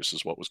abuse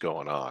is what was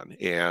going on.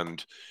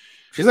 And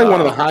she's like one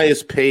of the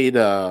highest paid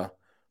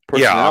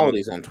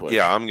personalities on Twitch.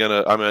 Yeah, I'm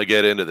gonna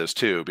get into this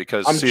too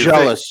because I'm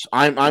jealous.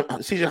 I'm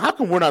CJ, how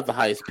come we're not the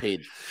highest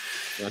paid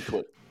on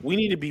Twitch? We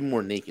need to be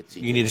more naked,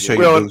 CJ. You need to show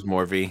your boobs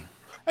more, V.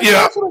 Yeah,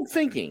 that's what I'm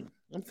thinking.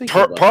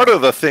 Part of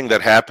the thing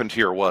that happened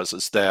here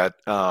is that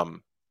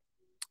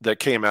that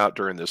came out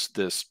during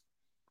this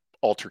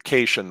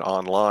altercation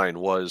online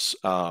was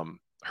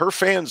her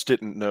fans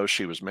didn't know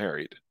she was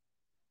married.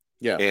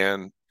 Yeah.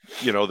 And,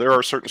 there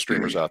are certain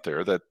streamers out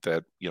there that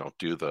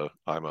do the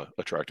I'm a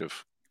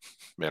attractive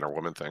man or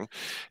woman thing.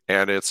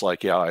 And it's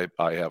like, yeah,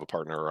 I have a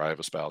partner or I have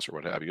a spouse or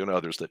what have you, and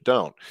others that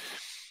don't.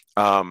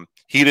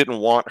 He didn't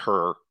want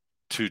her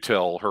to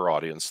tell her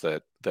audience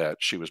that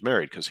she was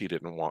married because he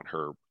didn't want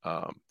her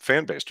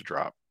fan base to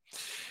drop.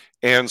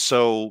 And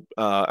so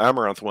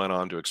Amaranth went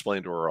on to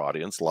explain to her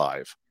audience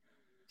live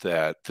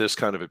that this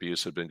kind of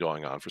abuse had been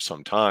going on for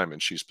some time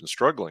and she's been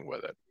struggling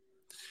with it.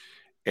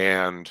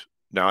 And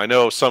now I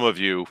know some of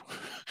you,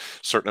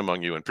 certain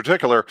among you in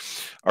particular,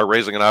 are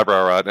raising an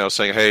eyebrow right now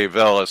saying, hey,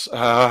 Veles,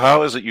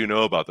 how is it you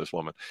know about this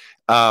woman?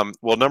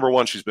 Well, number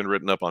one, she's been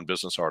written up on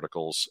business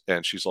articles,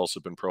 and she's also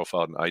been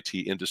profiled in IT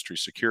industry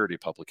security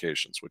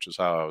publications, which is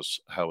how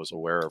I was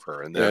aware of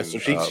her. And then, so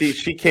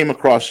she came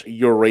across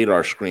your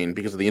radar screen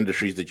because of the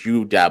industries that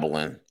you dabble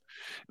in.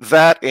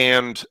 That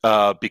and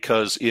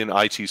because in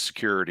IT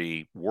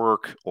security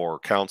work or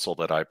counsel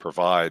that I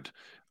provide,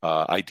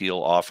 I deal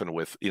often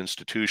with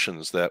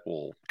institutions that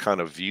will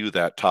kind of view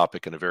that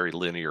topic in a very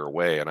linear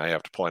way. And I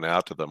have to point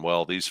out to them,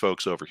 well, these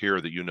folks over here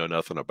that you know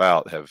nothing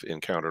about have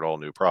encountered all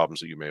new problems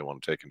that you may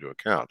want to take into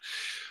account.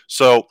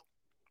 So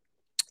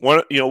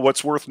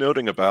what's worth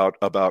noting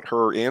about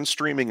her and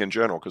streaming in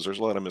general, because there's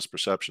a lot of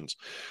misperceptions.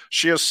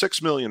 She has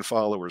 6 million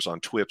followers on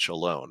Twitch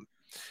alone.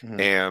 Mm-hmm.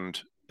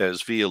 And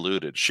as V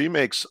alluded, she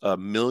makes $1.5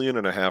 million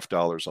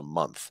a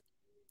month.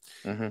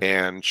 Mm-hmm.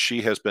 And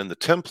she has been the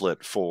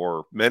template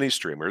for many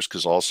streamers,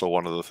 because also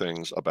one of the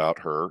things about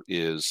her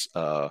is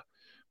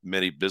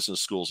many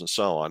business schools and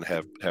so on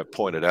have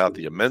pointed out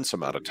the immense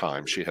amount of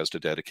time she has to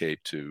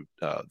dedicate to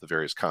the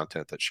various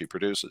content that she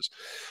produces.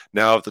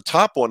 Now, of the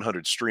top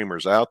 100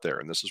 streamers out there,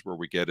 and this is where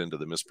we get into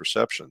the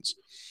misperceptions,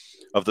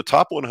 of the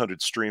top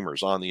 100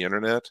 streamers on the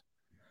internet,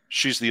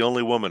 she's the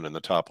only woman in the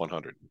top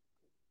 100.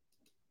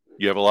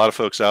 You have a lot of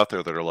folks out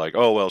there that are like,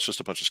 oh, well, it's just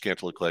a bunch of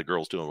scantily clad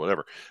girls doing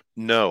whatever.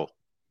 No,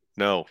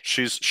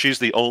 she's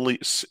the only,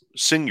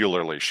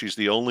 singularly, she's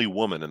the only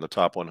woman in the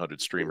top 100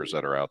 streamers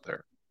that are out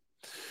there.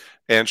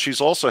 And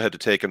she's also had to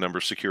take a number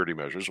of security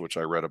measures, which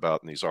I read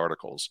about in these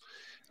articles,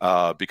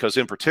 because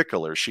in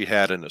particular, she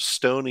had an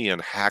Estonian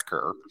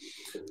hacker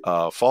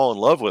fall in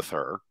love with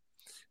her.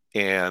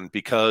 And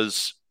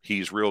because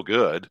he's real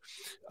good,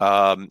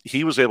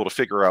 he was able to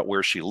figure out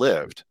where she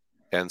lived.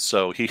 And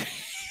so he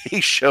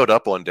showed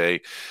up one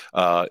day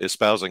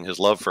espousing his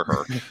love for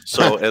her.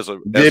 So as a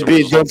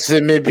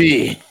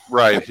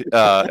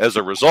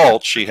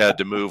result, she had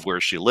to move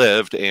where she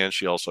lived, and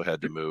she also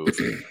had to move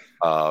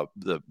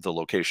the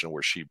location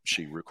where she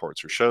records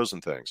her shows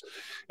and things.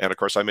 And of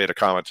course, I made a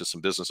comment to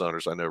some business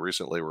owners I know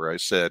recently where I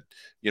said,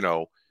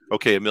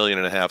 okay, $1.5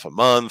 million a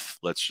month,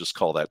 let's just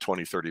call that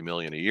 20, 30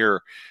 million a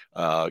year,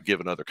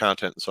 given other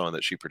content and so on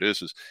that she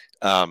produces.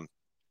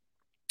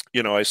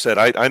 I said,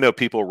 I know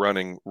people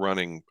running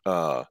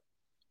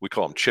we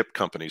call them chip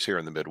companies here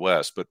in the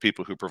Midwest, but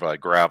people who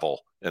provide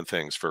gravel and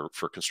things for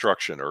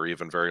construction, or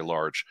even very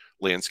large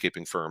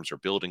landscaping firms or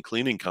building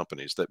cleaning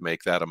companies that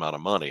make that amount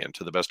of money. And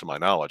to the best of my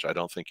knowledge, I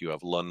don't think you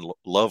have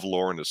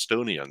lovelorn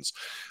Estonians,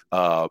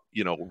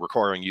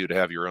 requiring you to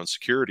have your own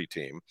security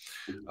team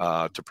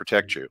to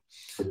protect you.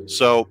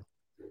 So,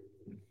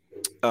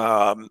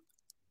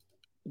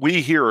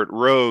 we here at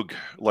Rogue,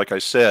 like I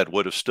said,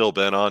 would have still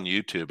been on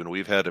YouTube, and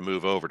we've had to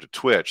move over to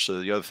Twitch. So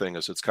the other thing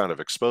is it's kind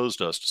of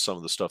exposed us to some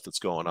of the stuff that's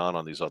going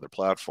on these other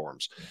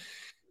platforms.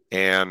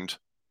 And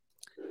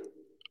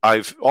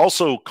I've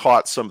also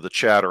caught some of the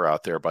chatter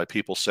out there by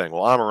people saying,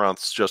 well,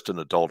 Amaranth's just an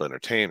adult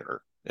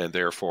entertainer, and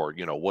therefore,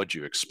 what'd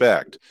you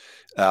expect?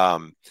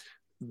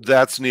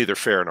 That's neither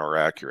fair nor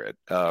accurate.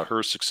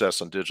 Her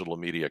success on digital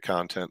media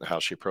content, how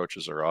she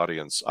approaches her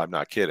audience, I'm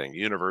not kidding.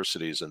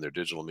 Universities and their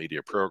digital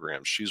media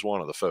programs, she's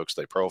one of the folks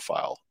they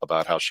profile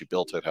about how she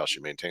built it, how she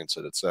maintains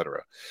it,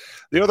 etc.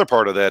 The other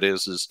part of that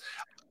is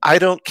I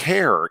don't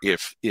care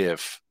if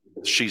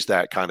she's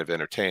that kind of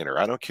entertainer.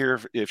 I don't care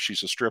if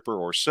she's a stripper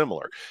or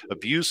similar.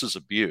 Abuse is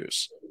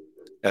abuse.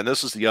 And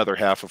this is the other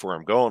half of where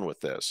I'm going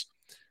with this.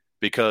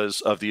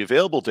 Because of the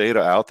available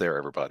data out there,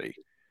 everybody,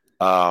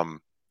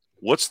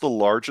 what's the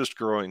largest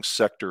growing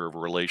sector of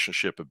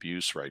relationship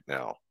abuse right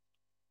now?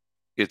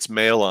 It's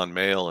male on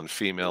male and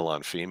female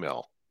on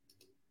female,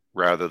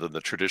 rather than the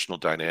traditional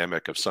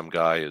dynamic of some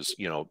guy is,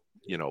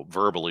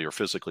 verbally or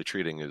physically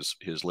treating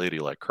his lady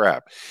like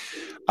crap.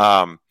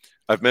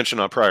 I've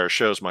mentioned on prior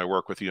shows my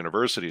work with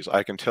universities.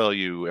 I can tell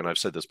you, and I've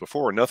said this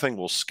before, nothing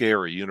will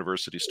scare a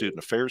university student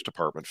affairs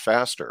department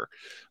faster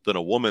than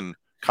a woman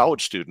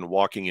college student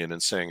walking in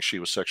and saying she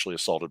was sexually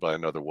assaulted by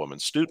another woman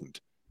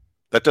student.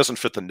 That doesn't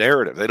fit the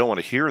narrative. They don't want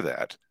to hear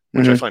that,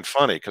 which I find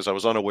funny, because I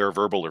was unaware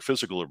verbal or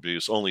physical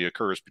abuse only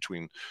occurs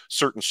between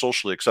certain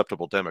socially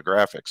acceptable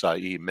demographics,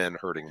 i.e. men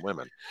hurting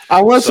women.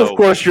 Unless, of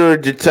course, you're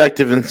a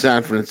detective in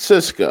San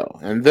Francisco,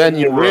 and then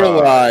you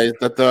realize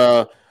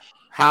that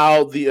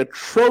how the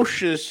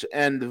atrocious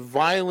and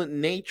violent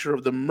nature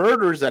of the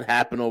murders that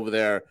happen over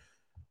there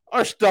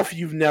are stuff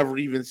you've never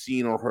even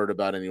seen or heard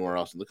about anywhere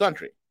else in the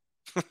country.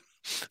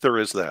 There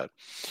is that.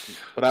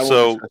 But I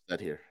won't discuss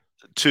that here.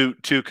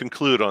 To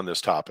conclude on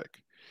this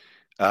topic,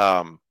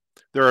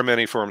 there are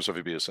many forms of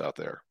abuse out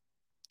there.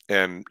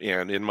 And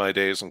in my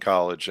days in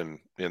college and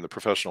in the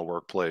professional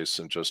workplace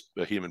and just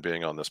a human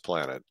being on this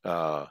planet,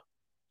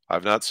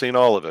 I've not seen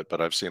all of it,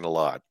 but I've seen a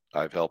lot.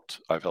 I've helped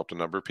a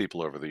number of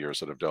people over the years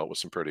that have dealt with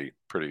some pretty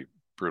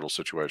brutal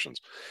situations.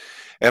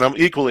 And I'm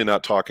equally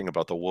not talking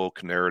about the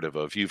woke narrative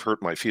of you've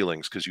hurt my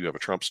feelings because you have a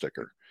Trump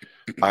sticker.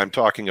 I'm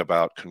talking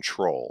about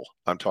control.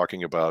 I'm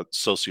talking about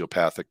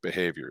sociopathic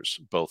behaviors,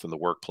 both in the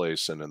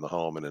workplace and in the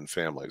home and in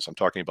families. I'm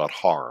talking about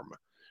harm,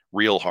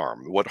 real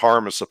harm, what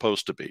harm is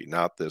supposed to be,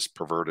 not this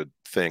perverted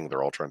thing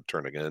they're all trying to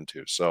turn it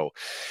into. So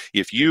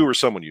if you or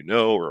someone you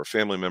know or a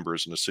family member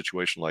is in a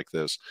situation like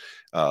this,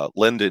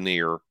 lend an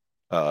ear,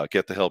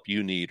 get the help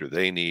you need or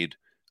they need.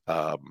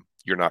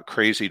 You're not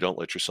crazy. Don't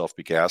let yourself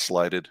be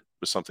gaslighted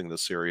with something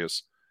that's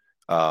serious.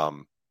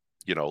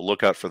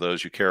 Look out for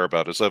those you care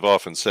about. As I've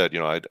often said,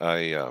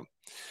 I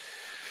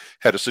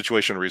had a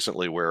situation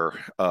recently where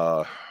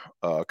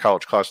a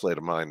college classmate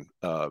of mine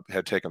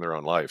had taken their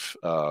own life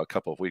a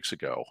couple of weeks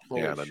ago,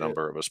 Holy and a shit.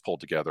 number of us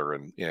pulled together,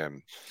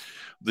 and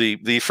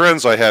the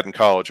friends I had in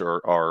college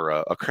are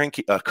a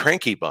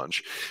cranky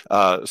bunch.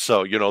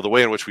 So the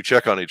way in which we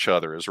check on each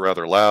other is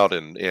rather loud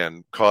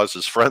and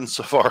causes friends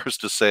of ours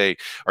to say,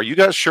 "Are you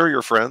guys sure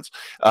you're friends?"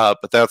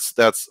 But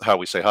that's how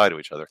we say hi to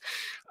each other.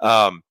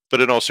 But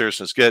in all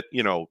seriousness,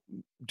 do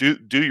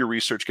your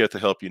research, get the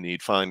help you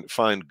need,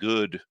 find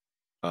good,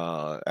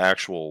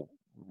 actual,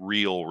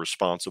 real,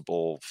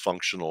 responsible,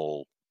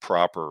 functional,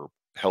 proper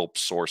help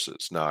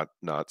sources,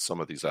 not some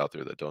of these out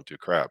there that don't do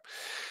crap.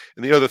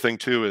 And the other thing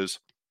too is,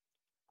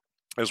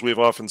 as we've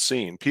often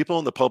seen, people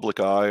in the public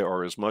eye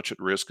are as much at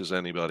risk as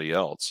anybody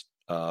else.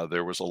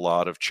 There was a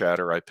lot of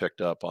chatter I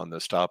picked up on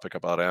this topic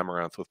about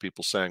Amaranth, with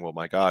people saying, well,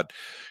 my God,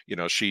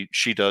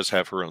 she does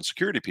have her own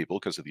security people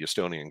because of the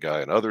Estonian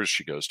guy and others.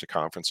 She goes to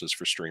conferences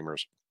for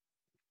streamers.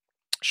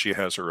 She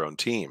has her own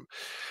team.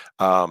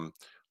 Um,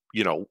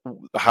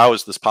 how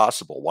is this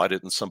possible? Why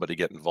didn't somebody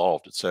get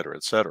involved, et cetera,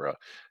 et cetera?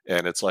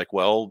 And it's like,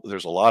 well,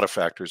 there's a lot of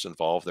factors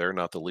involved there,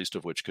 not the least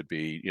of which could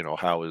be,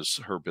 how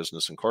is her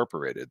business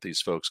incorporated? These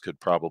folks could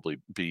probably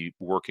be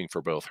working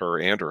for both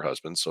her and her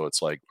husband. So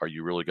it's like, are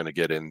you really going to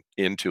get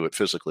into it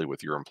physically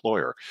with your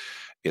employer?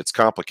 It's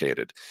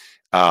complicated.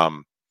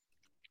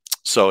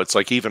 So it's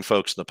like, even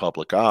folks in the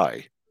public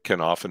eye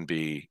can often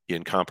be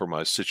in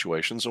compromised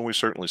situations. And we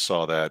certainly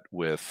saw that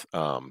with,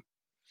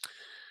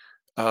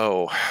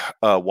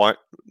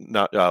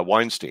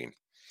 Weinstein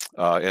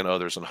and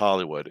others in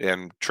Hollywood.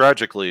 And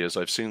tragically, as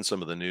I've seen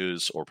some of the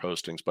news or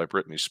postings by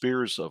Britney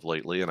Spears of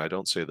lately, and I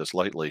don't say this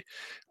lightly,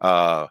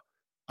 I'm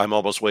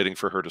almost waiting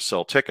for her to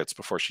sell tickets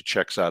before she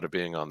checks out of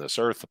being on this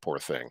earth, the poor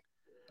thing.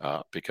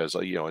 Because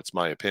it's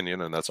my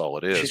opinion, and that's all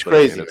it is. She's but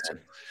crazy, man.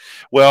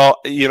 Well,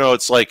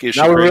 It's like, is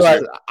she now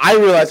crazy? I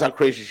realize how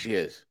crazy she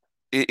is.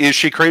 Is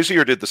she crazy,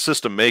 or did the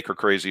system make her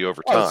crazy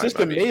over time? The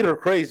system made her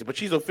crazy, but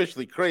she's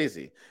officially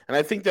crazy. And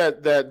I think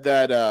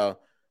that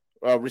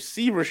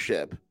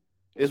receivership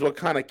is what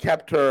kind of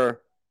kept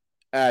her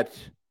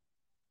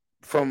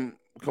from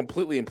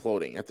completely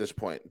imploding at this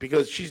point,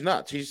 because she's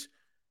nuts.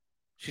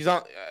 She's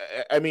on.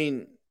 I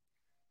mean,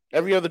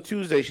 every other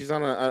Tuesday she's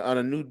on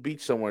a nude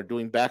beach somewhere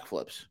doing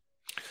backflips.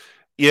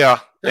 Yeah,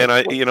 and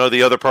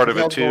the other part of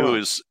it too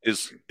is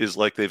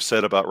like they've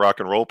said about rock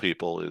and roll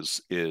people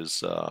is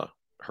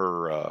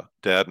her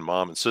dad and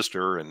mom and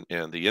sister and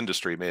the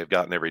industry may have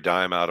gotten every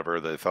dime out of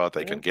her they thought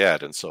they can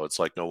get, and so it's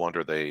like, no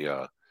wonder they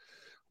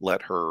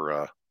let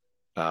her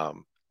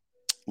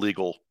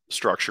legal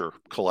structure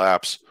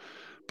collapse.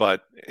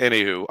 But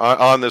anywho,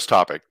 on this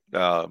topic,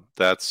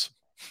 that's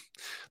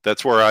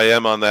where I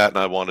am on that, and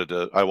I wanted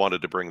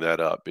to bring that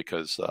up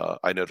because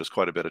I noticed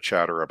quite a bit of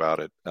chatter about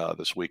it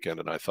this weekend,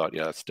 and I thought,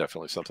 yeah, it's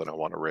definitely something I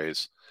want to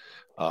raise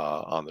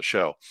on the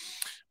show.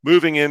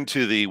 Moving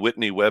into the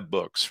Whitney Webb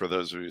books, for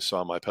those of you who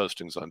saw my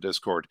postings on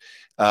Discord,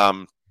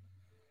 I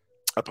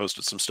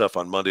posted some stuff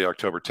on Monday,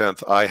 October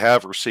 10th. I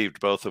have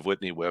received both of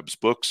Whitney Webb's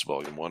books,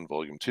 Volume 1,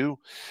 Volume 2,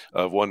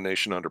 of One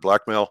Nation Under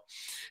Blackmail.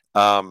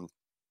 And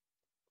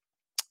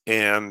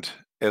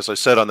as I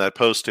said on that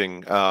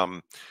posting,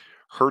 her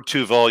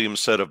 2-volume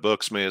set of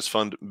books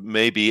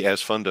may be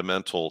as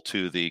fundamental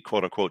to the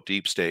quote-unquote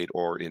deep state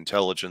or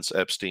intelligence,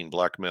 Epstein,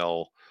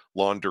 blackmail,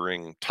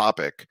 laundering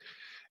topic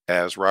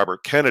as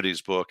Robert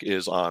Kennedy's book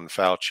is on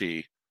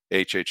Fauci,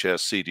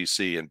 HHS,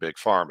 CDC, and Big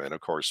Pharma. And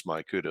of course,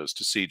 my kudos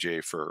to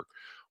CJ for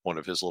one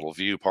of his little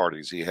view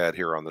parties he had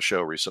here on the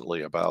show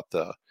recently about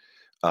the,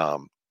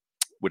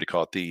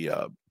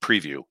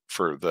 preview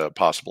for the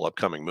possible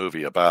upcoming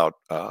movie about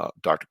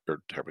Robert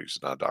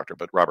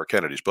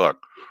Kennedy's book.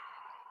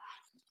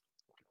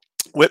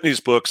 Whitney's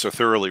books are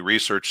thoroughly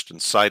researched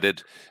and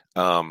cited.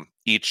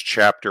 Each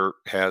chapter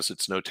has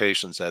its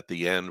notations at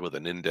the end with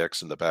an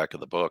index in the back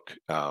of the book.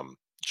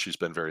 She's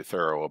been very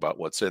thorough about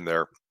what's in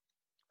there.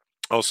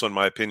 Also, in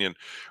my opinion,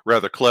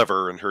 rather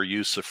clever in her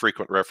use of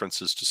frequent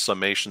references to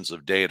summations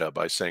of data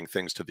by saying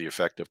things to the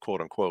effect of, quote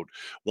unquote,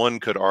 one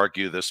could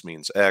argue this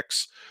means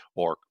X,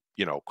 or,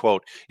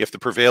 quote, if the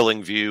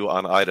prevailing view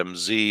on item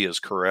Z is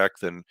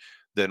correct, then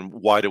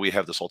why do we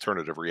have this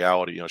alternative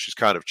reality? She's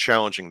kind of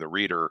challenging the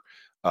reader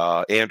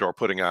and or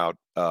putting out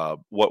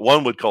what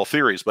one would call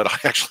theories, but I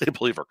actually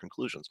believe are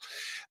conclusions.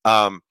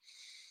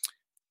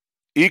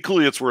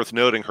 Equally, it's worth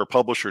noting her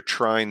publisher,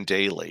 Trine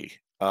Daly,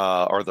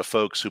 are the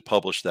folks who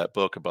published that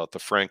book about the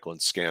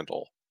Franklin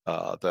scandal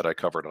that I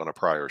covered on a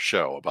prior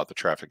show about the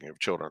trafficking of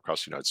children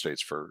across the United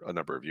States for a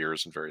number of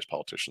years, and various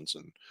politicians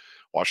in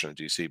Washington,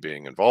 D.C.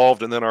 being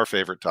involved. And then our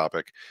favorite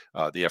topic,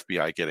 the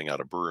FBI getting out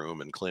a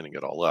broom and cleaning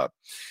it all up.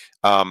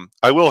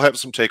 I will have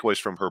some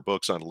takeaways from her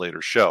books on a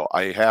later show.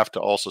 I have to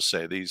also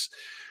say these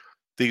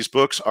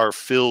books are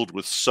filled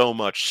with so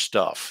much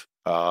stuff.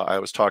 I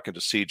was talking to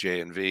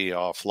CJ and V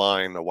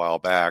offline a while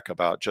back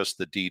about just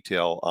the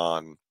detail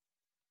on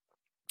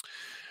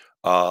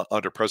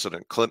under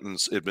President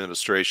Clinton's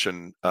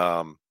administration.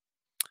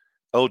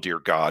 Oh dear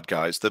God,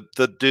 guys, the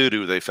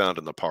doo-doo they found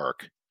in the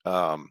park,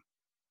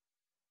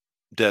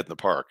 dead in the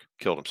park,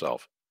 killed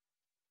himself.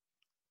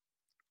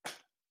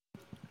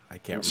 I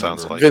can't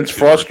Sounds remember. like Vince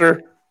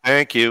Foster.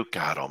 Thank you,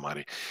 God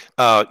Almighty.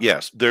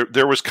 Yes,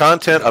 there was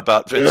content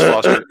about Vince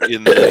Foster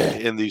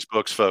in these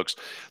books, folks,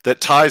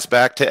 that ties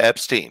back to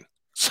Epstein.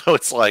 So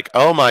it's like,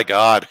 oh my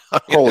God,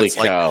 Holy it's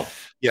like, cow.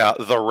 yeah,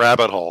 the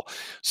rabbit hole.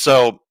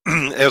 So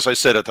as I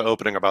said at the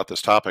opening about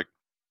this topic,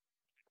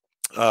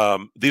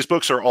 these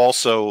books are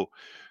also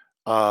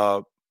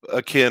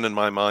akin in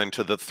my mind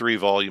to the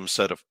 3-volume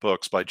set of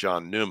books by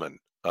John Newman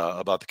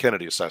about the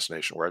Kennedy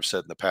assassination, where I've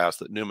said in the past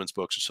that Newman's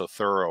books are so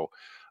thorough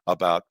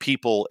about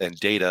people and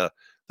data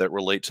that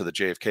relate to the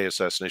JFK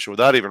assassination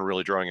without even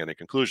really drawing any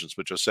conclusions,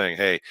 but just saying,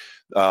 hey,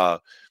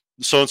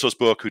 so-and-so's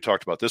book who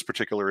talked about this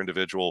particular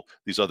individual,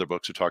 these other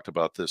books who talked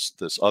about this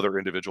other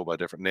individual by a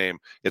different name,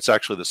 it's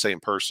actually the same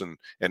person,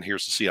 and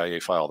here's the CIA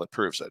file that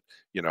proves it,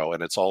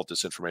 and it's all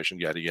disinformation,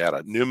 yada,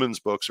 yada.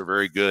 Newman's books are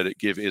very good at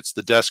it's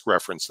the desk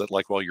reference that,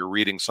 like, while you're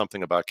reading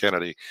something about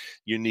Kennedy,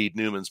 you need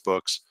Newman's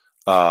books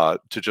to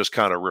just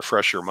kind of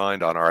refresh your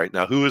mind on, all right,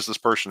 now who is this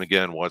person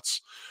again?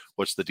 What's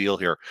the deal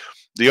here?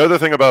 The other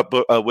thing about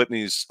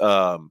Whitney's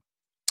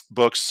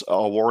books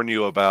I'll warn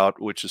you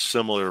about, which is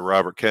similar to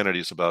Robert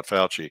Kennedy's about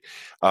Fauci,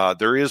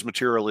 there is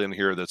material in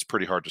here that's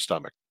pretty hard to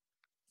stomach.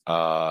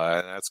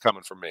 And that's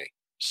coming from me.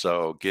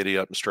 So giddy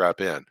up and strap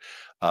in.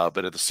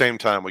 But at the same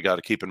time, we got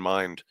to keep in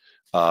mind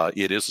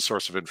it is a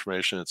source of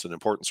information. It's an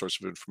important source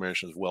of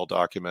information. It's well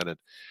documented.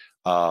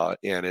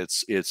 And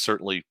it's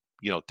certainly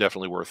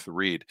definitely worth the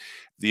read.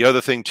 The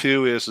other thing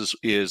too is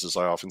as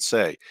I often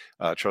say,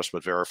 trust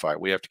but verify.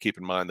 We have to keep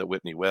in mind that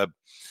Whitney Webb,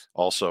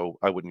 also,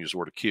 I wouldn't use the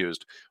word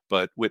accused,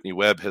 but Whitney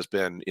Webb has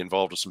been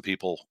involved with some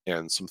people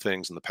and some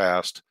things in the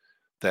past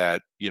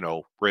that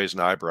raise an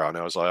eyebrow.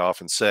 Now, as I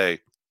often say,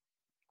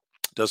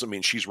 doesn't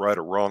mean she's right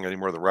or wrong any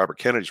more than Robert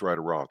Kennedy's right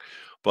or wrong,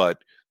 but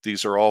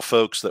these are all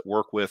folks that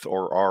work with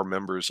or are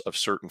members of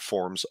certain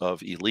forms of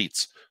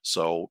elites.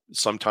 So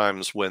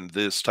sometimes when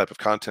this type of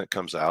content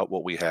comes out,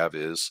 what we have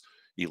is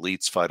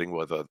elites fighting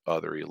with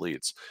other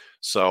elites.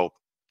 So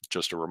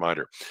just a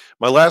reminder.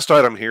 My last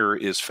item here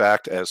is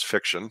fact as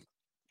fiction.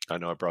 I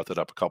know I brought that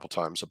up a couple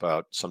times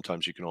about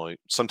sometimes you can only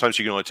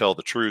tell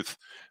the truth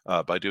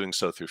by doing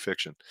so through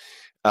fiction.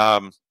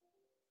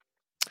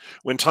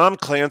 When Tom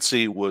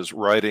Clancy was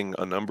writing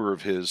a number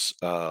of his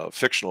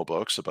fictional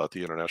books about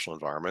the international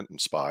environment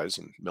and spies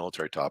and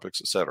military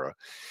topics, etc.,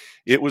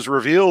 it was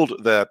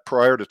revealed that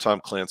prior to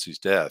Tom Clancy's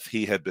death,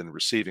 he had been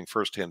receiving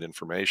firsthand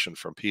information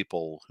from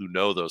people who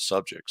know those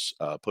subjects,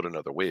 put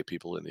another way,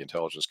 people in the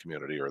intelligence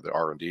community or the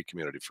R&D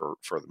community for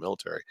the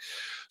military.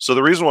 So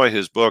the reason why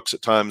his books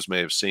at times may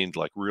have seemed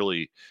like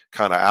really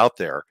kind of out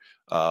there,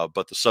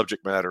 but the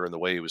subject matter and the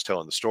way he was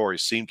telling the story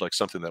seemed like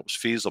something that was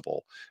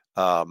feasible.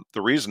 The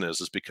reason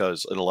is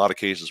because in a lot of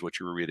cases, what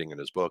you were reading in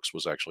his books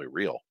was actually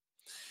real.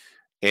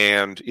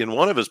 And in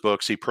one of his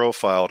books, he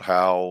profiled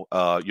how,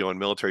 in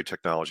military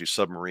technology,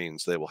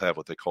 submarines, they will have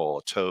what they call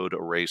a towed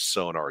erase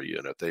sonar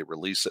unit. They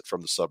release it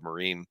from the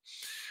submarine.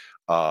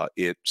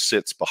 It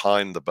sits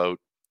behind the boat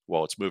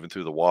while it's moving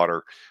through the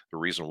water. The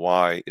reason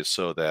why is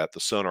so that the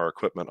sonar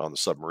equipment on the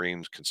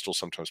submarines can still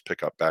sometimes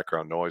pick up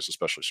background noise,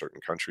 especially certain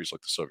countries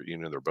like the Soviet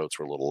Union. Their boats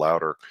were a little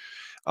louder.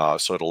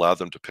 So it allowed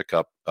them to pick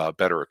up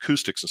better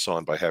acoustics and so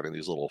on by having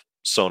these little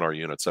sonar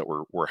units that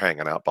were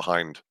hanging out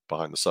behind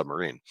the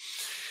submarine.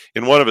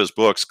 In one of his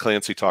books,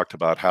 Clancy talked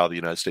about how the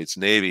United States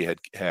Navy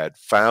had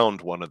found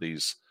one of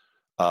these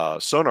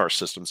sonar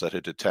systems that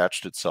had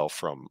detached itself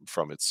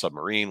from its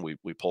submarine.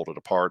 We pulled it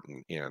apart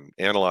and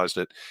analyzed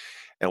it,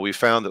 and we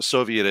found that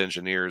Soviet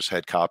engineers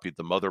had copied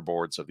the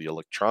motherboards of the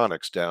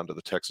electronics down to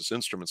the Texas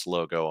Instruments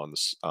logo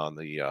on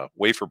the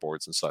wafer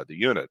boards inside the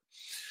unit.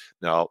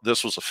 Now,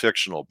 this was a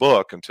fictional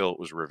book until it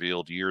was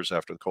revealed years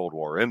after the Cold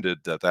War ended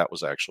that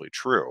was actually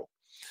true.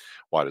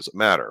 Why does it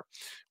matter?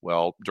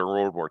 Well, during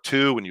World War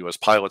II, when U.S.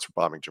 pilots were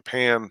bombing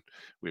Japan,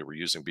 we were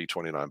using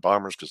B-29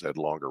 bombers because they had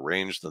longer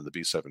range than the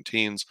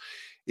B-17s.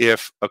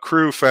 If a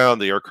crew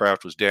found the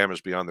aircraft was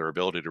damaged beyond their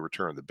ability to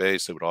return to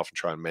base, they would often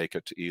try and make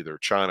it to either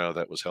China,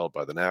 that was held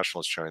by the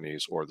nationalist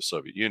Chinese, or the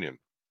Soviet Union.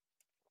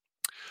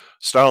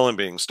 Stalin,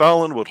 being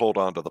Stalin, would hold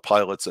on to the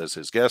pilots as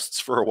his guests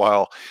for a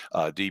while,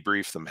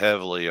 debrief them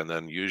heavily, and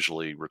then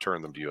usually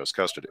return them to U.S.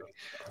 custody.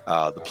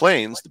 The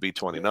planes, the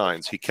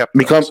B-29s, he kept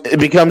those. It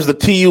becomes the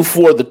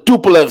Tu-4, the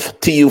Tupolev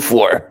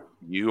Tu-4.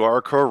 You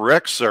are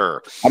correct,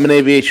 sir. I'm an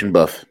aviation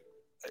buff.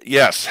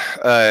 Yes,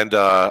 and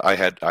I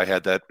had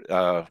that.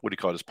 What do you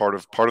call it? As part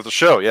of the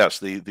show. Yes,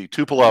 the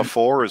Tupolev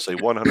 4 is a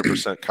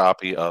 100%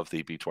 copy of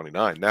the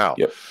B-29. Now,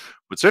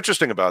 What's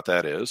interesting about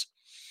that is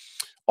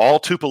all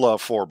Tupolev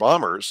 4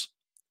 bombers,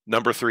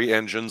 number 3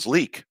 engines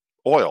leak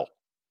oil.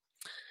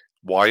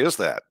 Why is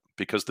that?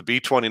 Because the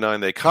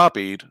B-29 they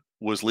copied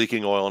was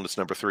leaking oil in its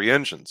number 3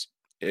 engine.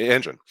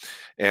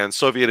 And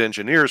Soviet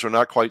engineers were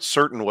not quite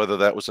certain whether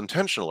that was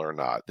intentional or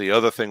not. The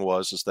other thing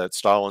is that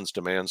Stalin's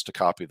demands to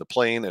copy the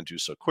plane and do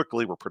so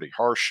quickly were pretty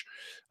harsh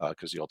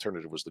because the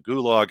alternative was the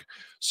Gulag.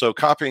 So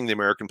copying the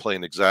American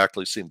plane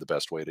exactly seemed the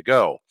best way to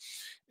go.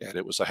 And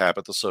it was a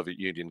habit the Soviet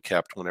Union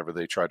kept whenever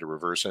they tried to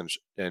reverse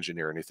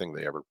engineer anything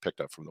they ever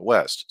picked up from the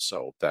West.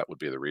 So that would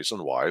be the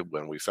reason why,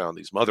 when we found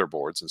these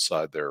motherboards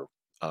inside their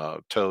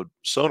towed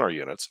sonar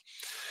units,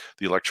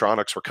 the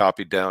electronics were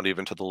copied down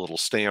even to the little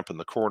stamp in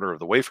the corner of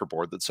the wafer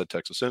board that said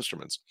Texas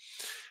Instruments.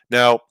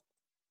 Now,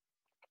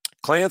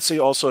 Clancy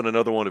also, in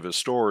another one of his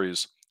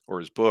stories or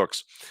his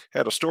books,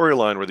 had a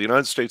storyline where the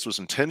United States was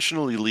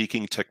intentionally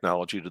leaking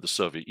technology to the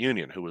Soviet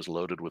Union, who was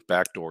loaded with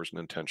backdoors and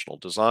intentional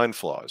design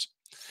flaws.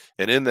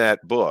 And in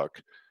that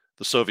book,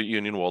 the Soviet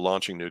Union, while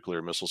launching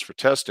nuclear missiles for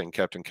testing,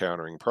 kept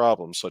encountering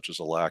problems such as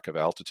a lack of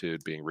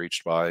altitude being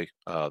reached by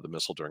the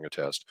missile during a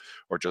test,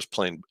 or just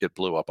plain it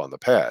blew up on the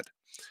pad.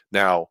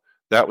 Now,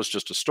 that was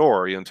just a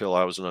story until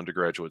I was an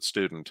undergraduate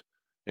student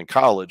in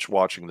college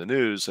watching the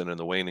news, and in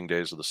the waning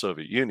days of the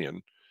Soviet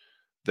Union,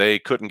 they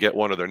couldn't get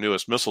one of their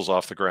newest missiles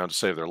off the ground to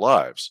save their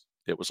lives.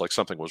 It was like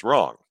something was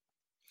wrong.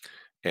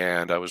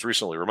 And I was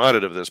recently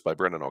reminded of this by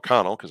Brendan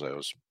O'Connell, because I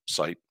always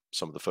cite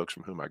some of the folks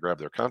from whom I grab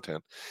their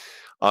content,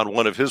 on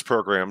one of his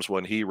programs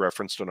when he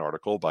referenced an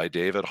article by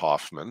David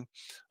Hoffman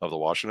of the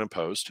Washington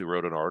Post, who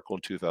wrote an article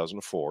in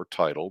 2004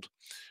 titled,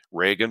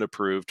 "Reagan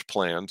Approved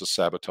Plan to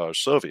Sabotage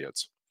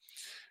Soviets."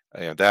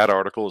 And that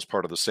article is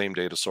part of the same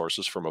data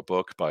sources from a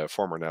book by a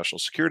former National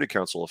Security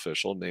Council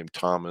official named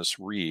Thomas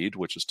Reed,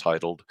 which is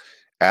titled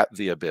At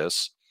the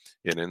Abyss,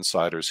 An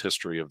Insider's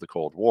History of the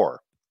Cold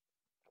War.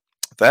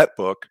 That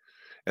book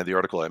and the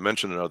article I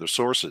mentioned in other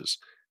sources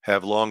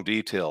have long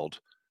detailed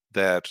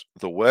that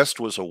the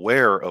West was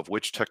aware of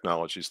which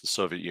technologies the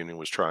Soviet Union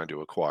was trying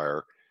to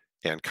acquire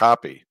and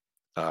copy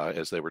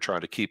as they were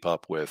trying to keep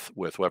up with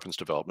weapons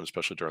development,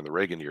 especially during the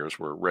Reagan years,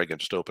 where Reagan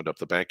just opened up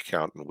the bank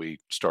account and we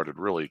started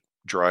really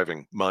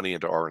driving money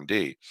into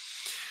R&D.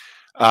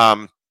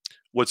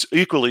 What's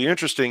equally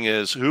interesting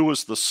is who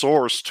was the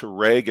source to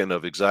Reagan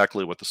of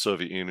exactly what the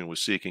Soviet Union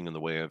was seeking in the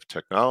way of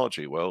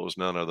technology. Well, it was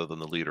none other than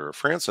the leader of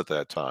France at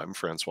that time,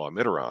 Francois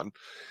Mitterrand,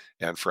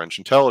 and French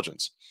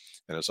intelligence.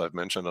 And as I've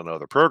mentioned on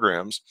other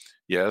programs,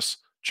 yes,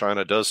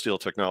 China does steal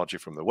technology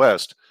from the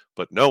West,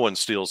 but no one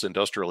steals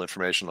industrial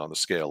information on the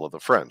scale of the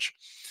French.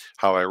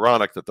 How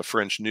ironic that the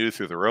French knew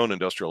through their own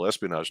industrial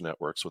espionage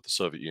networks what the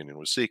Soviet Union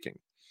was seeking.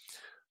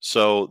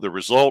 So the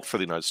result for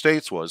the United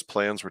States was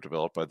plans were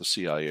developed by the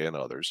CIA and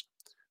others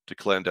to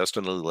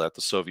clandestinely let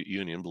the Soviet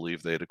Union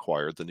believe they had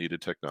acquired the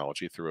needed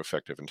technology through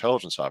effective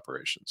intelligence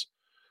operations.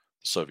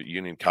 The Soviet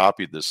Union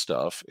copied this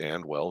stuff,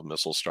 and, well,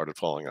 missiles started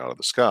falling out of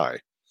the sky.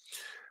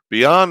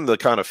 Beyond the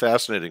kind of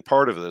fascinating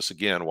part of this,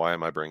 again, why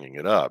am I bringing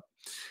it up?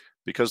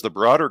 Because the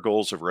broader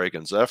goals of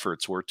Reagan's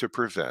efforts were to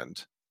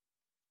prevent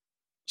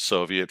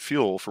Soviet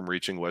fuel from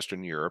reaching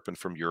Western Europe and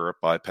from Europe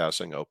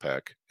bypassing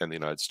OPEC and the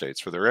United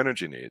States for their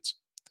energy needs.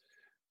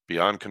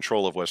 Beyond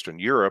control of Western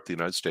Europe, the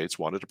United States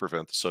wanted to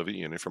prevent the Soviet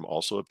Union from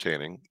also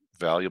obtaining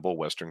valuable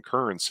Western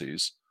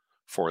currencies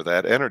for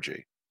that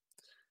energy.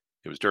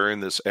 It was during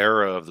this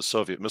era of the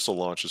Soviet missile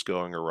launches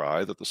going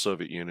awry that the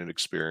Soviet Union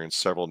experienced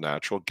several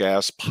natural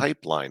gas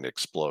pipeline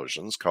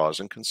explosions,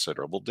 causing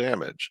considerable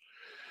damage.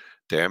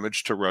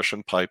 Damage to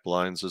Russian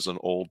pipelines is an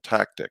old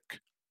tactic.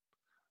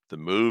 The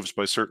moves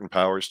by certain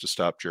powers to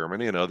stop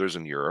Germany and others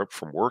in Europe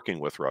from working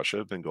with Russia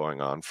have been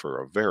going on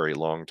for a very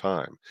long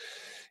time.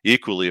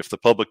 Equally, if the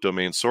public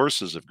domain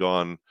sources have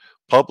gone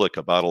public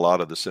about a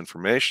lot of this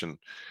information,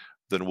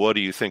 then what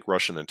do you think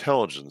Russian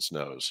intelligence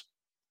knows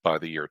by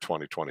the year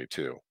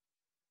 2022?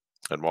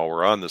 And while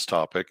we're on this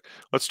topic,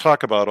 let's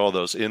talk about all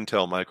those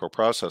Intel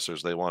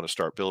microprocessors they want to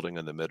start building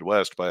in the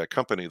Midwest by a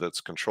company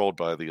that's controlled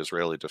by the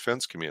Israeli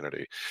defense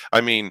community. I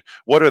mean,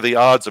 what are the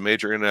odds a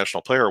major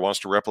international player wants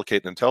to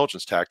replicate an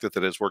intelligence tactic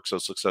that has worked so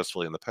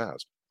successfully in the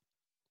past?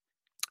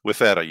 With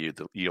that, I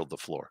yield the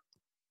floor.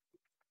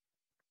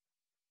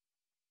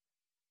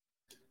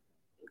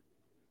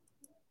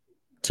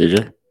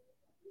 CJ?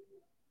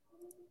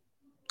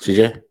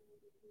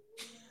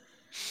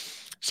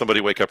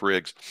 Somebody wake up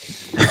Riggs.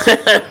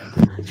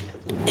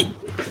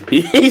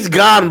 He's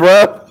gone,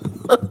 bro.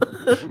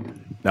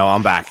 No,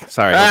 I'm back.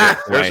 Sorry.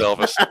 Where's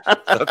Elvis?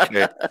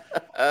 Okay.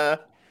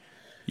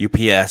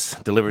 UPS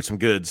delivered some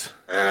goods.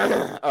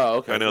 Oh,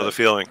 okay. I know the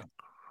feeling.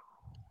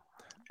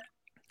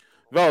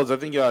 Veles, I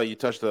think you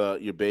touched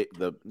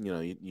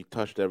you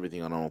touched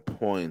everything on all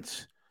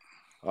points.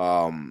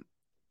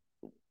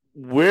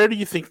 Where do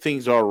you think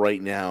things are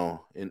right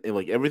now in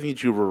like everything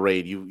that you've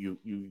arrayed?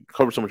 You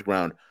covered so much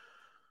ground.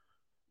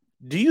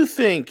 Do you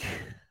think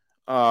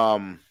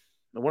one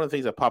of the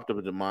things that popped up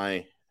into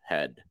my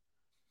head,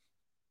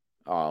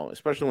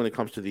 especially when it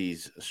comes to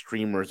these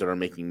streamers that are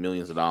making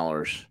millions of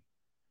dollars,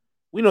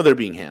 we know they're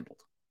being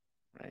handled,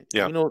 right?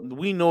 Yeah.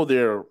 We know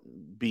they're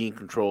being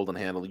controlled and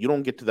handled. You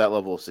don't get to that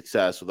level of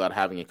success without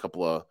having a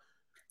couple of,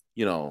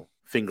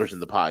 fingers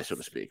in the pie, so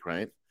to speak,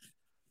 right?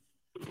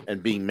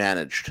 And being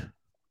managed.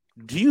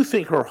 Do you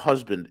think her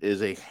husband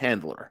is a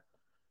handler,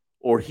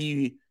 or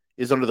he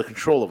is under the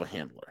control of a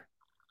handler?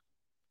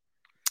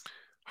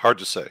 Hard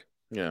to say.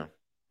 Yeah,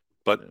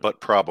 but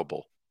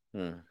probable.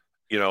 Hmm.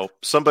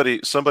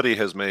 Somebody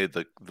has made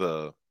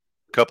the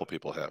couple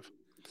people have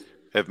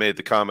have made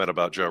the comment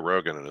about Joe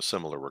Rogan in a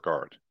similar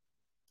regard.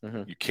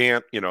 Mm-hmm. You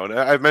can't, and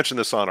I've mentioned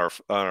this on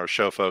our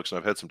show, folks, and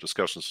I've had some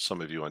discussions with some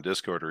of you on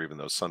Discord or even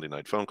those Sunday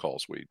night phone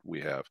calls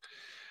we have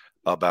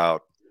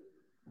about,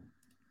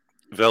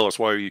 Veles,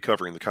 why are you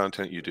covering the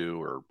content you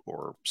do,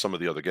 or some of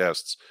the other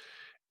guests?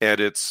 And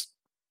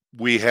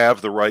we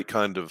have the right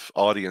kind of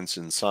audience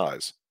in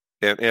size.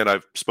 And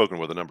I've spoken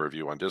with a number of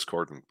you on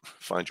Discord and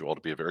find you all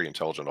to be a very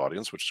intelligent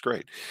audience, which is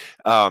great.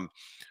 But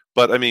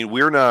I mean,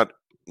 we're not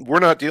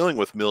dealing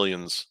with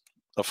millions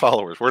of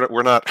followers.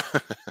 We're not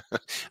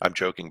I'm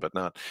joking, but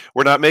not.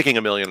 We're not making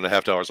 $1.5 million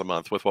a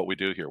month with what we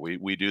do here.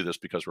 We do this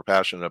because we're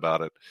passionate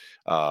about it.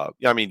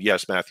 I mean,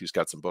 yes, Matthew's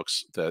got some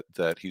books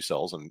that he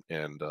sells,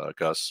 and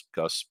Gus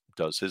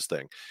does his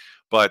thing,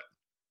 but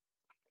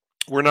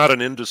we're not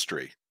an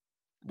industry.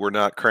 We're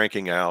not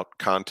cranking out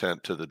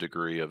content to the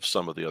degree of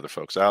some of the other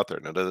folks out there.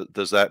 Now,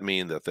 does that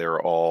mean that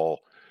they're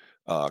all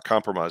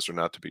compromised or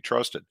not to be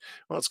trusted?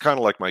 Well, it's kind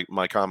of like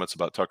my comments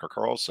about Tucker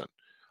Carlson.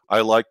 I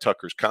like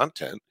Tucker's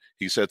content.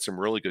 He's had some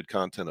really good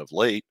content of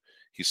late.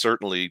 He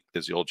certainly,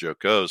 as the old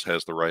joke goes,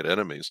 has the right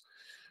enemies.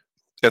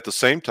 At the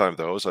same time,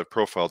 though, as I've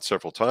profiled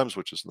several times,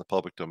 which is in the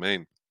public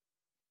domain,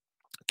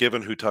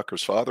 given who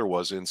Tucker's father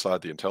was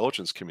inside the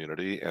intelligence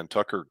community, and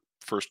Tucker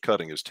first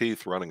cutting his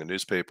teeth running a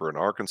newspaper in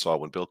Arkansas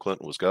when Bill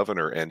Clinton was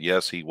governor, and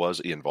yes, he was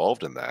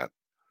involved in that,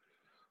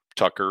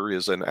 Tucker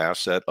is an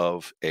asset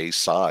of a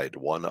side,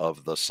 one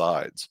of the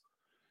sides.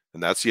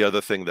 And that's the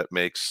other thing that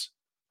makes,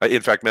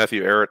 in fact,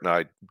 Matthew Arrett and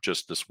I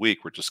just this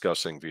week were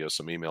discussing via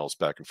some emails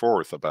back and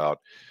forth about,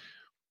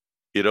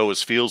 it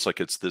always feels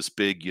like it's this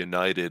big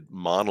united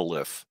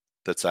monolith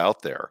that's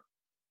out there,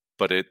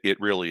 but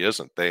it really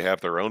isn't. They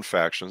have their own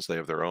factions. They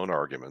have their own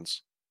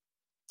arguments.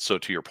 So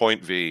to your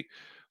point, V,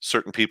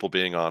 certain people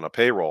being on a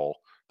payroll,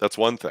 that's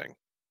one thing.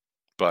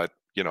 But,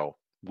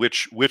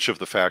 which of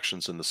the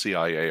factions in the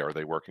CIA are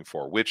they working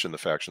for? Which in the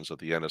factions of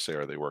the NSA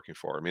are they working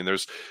for? I mean,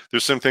 there's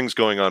some things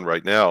going on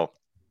right now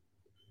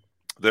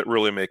that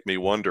really make me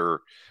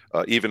wonder,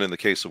 even in the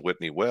case of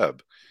Whitney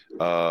Webb,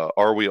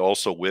 are we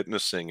also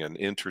witnessing an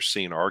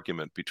interscene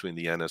argument between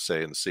the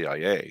NSA and the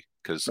CIA?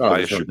 Because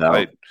I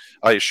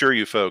assure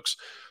you folks,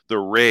 the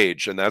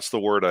rage, and that's the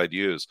word I'd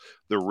use,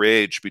 the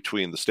rage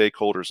between the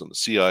stakeholders and the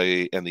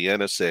CIA and the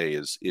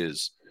NSA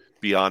is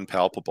beyond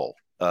palpable.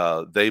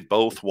 They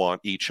both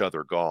want each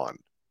other gone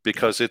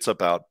because it's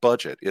about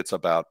budget, it's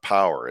about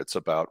power, it's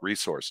about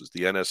resources.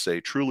 The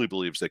NSA truly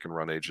believes they can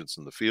run agents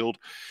in the field,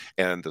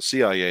 and the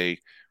CIA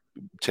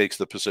takes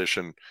the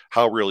position,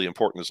 how really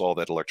important is all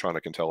that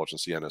electronic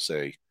intelligence the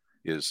NSA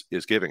is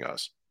giving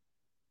us?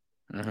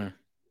 Mm-hmm.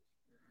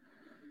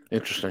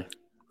 Interesting.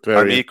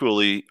 I'm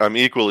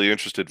equally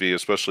interested, V,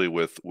 especially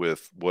with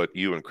what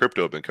you and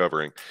Crypto have been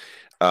covering.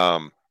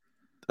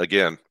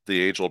 Again,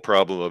 the age-old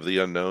problem of the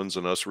unknowns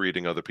and us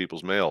reading other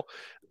people's mail.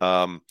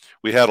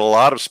 We had a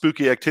lot of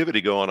spooky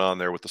activity going on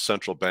there with the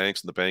central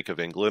banks and the Bank of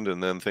England,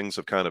 and then things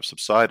have kind of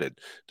subsided.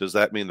 Does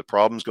that mean the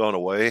problem's gone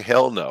away?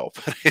 Hell no.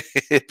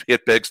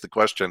 It begs the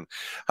question,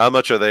 how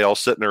much are they all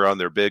sitting around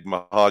their big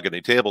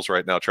mahogany tables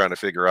right now trying to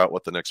figure out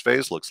what the next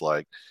phase looks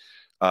like?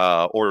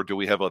 Or do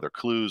we have other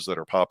clues that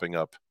are popping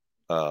up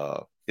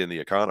in the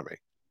economy?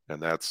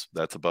 And that's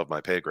above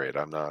my pay grade.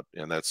 I'm not,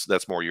 and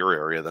that's more your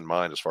area than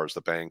mine as far as the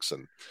banks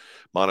and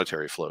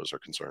monetary flows are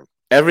concerned.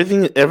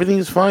 Everything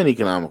is fine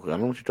economically. I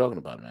don't know what you're talking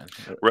about, man.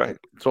 Right.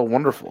 It's all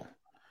wonderful.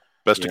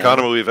 Best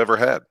economy we've ever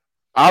had.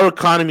 Our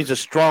economy's as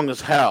strong as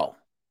hell.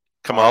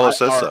 Kamala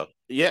says so.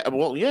 Yeah,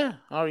 well, yeah.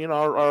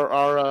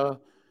 Our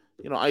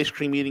ice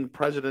cream eating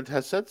president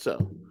has said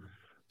so.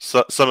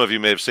 Some of you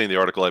may have seen the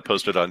article I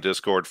posted on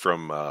Discord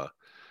from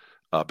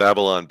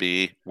Babylon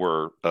B,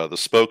 where the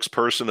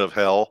spokesperson of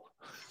hell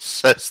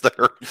says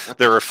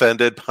they're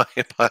offended by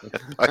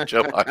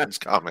Joe Biden's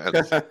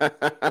comments.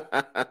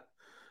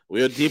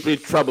 We are deeply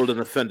troubled and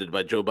offended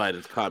by Joe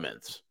Biden's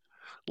comments.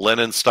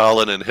 Lenin,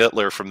 Stalin, and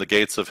Hitler from the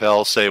gates of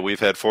hell say we've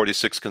had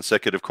 46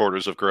 consecutive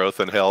quarters of growth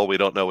in hell. We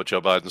don't know what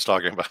Joe Biden's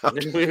talking about.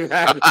 We've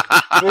had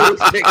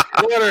 46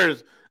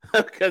 quarters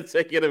of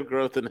consecutive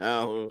growth in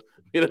hell.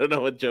 We don't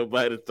know what Joe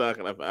Biden's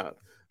talking about.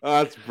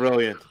 Oh, that's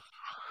brilliant.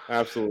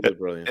 Absolutely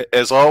brilliant.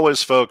 As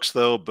always, folks,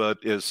 though,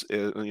 but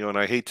and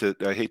I hate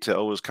to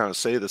always kind of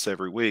say this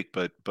every week,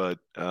 but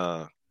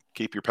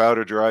keep your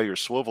powder dry, your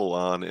swivel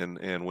on,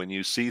 and when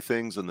you see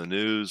things in the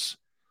news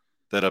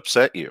that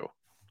upset you,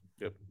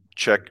 yep,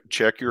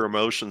 check your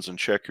emotions and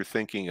check your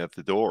thinking at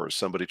the door. Is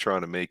somebody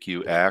trying to make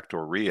you act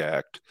or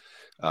react?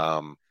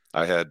 I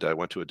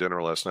went to a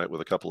dinner last night with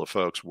a couple of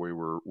folks. We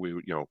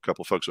a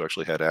couple of folks who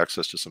actually had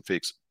access to some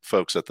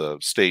folks at the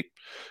state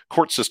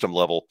court system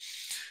level.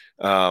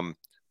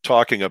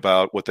 Talking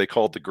about what they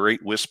called the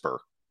Great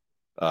Whisper,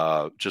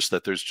 just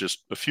that there's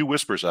just a few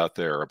whispers out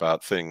there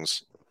about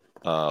things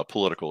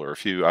political, or a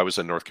few. I was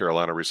in North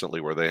Carolina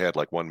recently where they had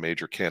like one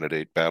major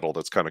candidate battle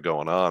that's kind of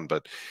going on,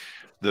 but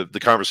the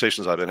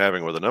conversations I've been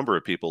having with a number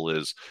of people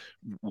is,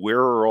 where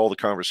are all the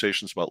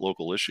conversations about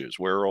local issues?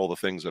 Where are all the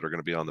things that are going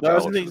to be on the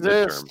ballot for the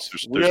midterms?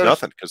 There's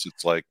nothing, because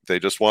it's like they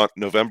just want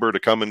November to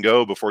come and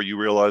go before you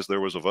realize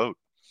there was a vote.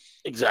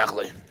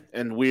 Exactly.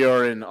 And we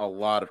are in a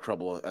lot of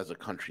trouble as a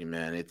country,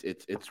 man.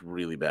 It's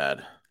really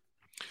bad.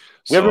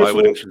 We have So no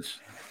solutions.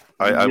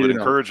 I would Really don't.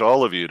 encourage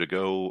all of you to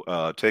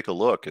go take a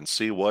look and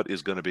see what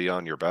is going to be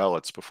on your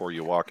ballots before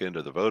you walk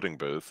into the voting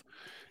booth,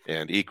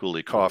 and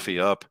equally coffee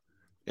up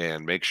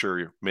and make sure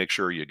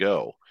you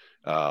go.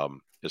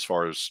 As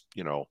far as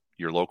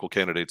your local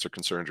candidates are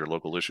concerned, your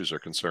local issues are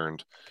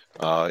concerned,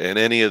 and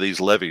any of these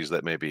levies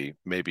that may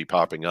be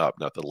popping up.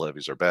 Not that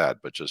levies are bad,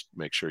 but just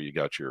make sure you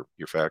got your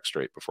facts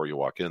straight before you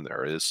walk in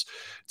there. It's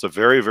a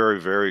very, very,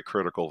 very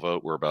critical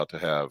vote we're about to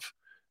have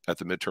at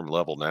the midterm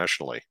level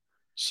nationally.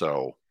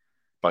 So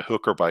by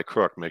hook or by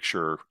crook, make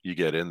sure you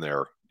get in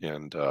there.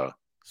 And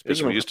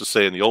as we used to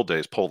say in the old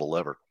days, pull the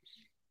lever.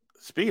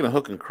 Speaking of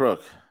hook and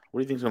crook, what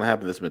do you think is going to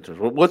happen this midterms?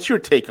 What's your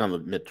take on the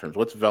midterms?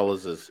 What's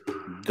Veles'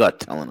 gut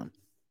telling him?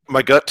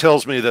 My gut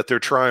tells me that they're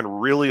trying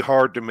really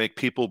hard to make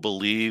people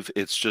believe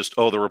it's just,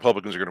 the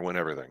Republicans are going to win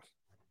everything.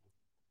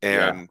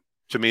 And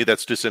to me,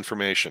 that's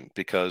disinformation,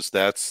 because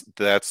that's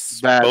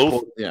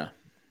both.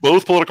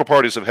 Both political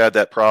parties have had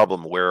that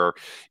problem where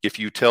if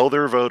you tell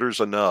their voters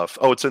enough,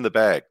 it's in the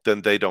bag,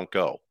 then they don't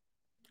go.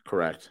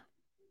 Correct.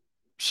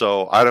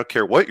 So I don't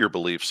care what your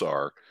beliefs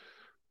are.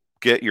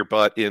 Get your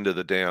butt into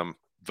the damn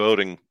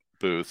voting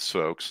booths,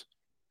 folks,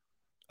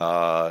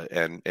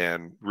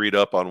 and read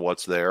up on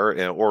what's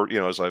there. Or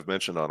as I've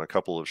mentioned on a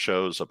couple of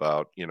shows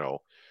about, you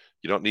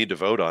don't need to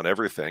vote on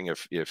everything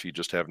if you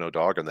just have no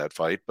dog in that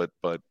fight. But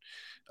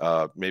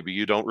maybe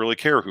you don't really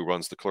care who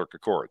runs the clerk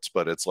of courts,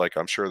 but it's like,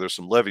 I'm sure there's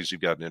some levies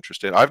you've got an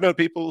interest in. I've known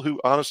people who,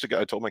 honest to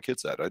God, I told my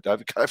kids that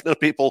I've known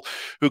people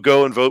who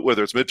go and vote,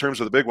 whether it's midterms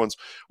or the big ones,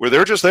 where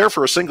they're just there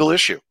for a single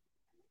issue.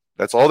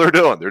 That's all they're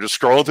doing. They're just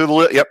scrolling through the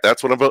list. Yep,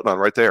 that's what I'm voting on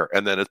right there.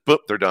 And then it's boop,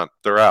 they're done.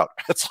 They're out.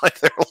 It's like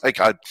they're like,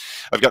 I've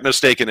got no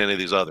stake in any of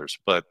these others.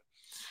 But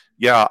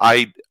yeah,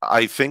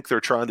 I think they're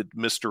trying to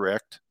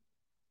misdirect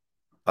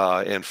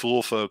and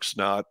fool folks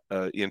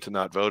into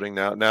not voting.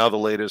 Now the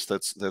latest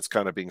that's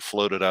kind of being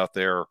floated out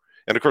there,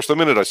 and of course the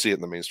minute I see it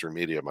in the mainstream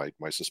media,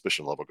 my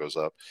suspicion level goes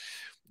up.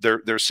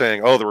 They're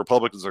saying, the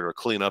Republicans are going to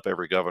clean up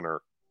every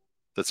governor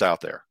that's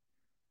out there,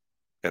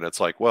 and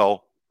it's like,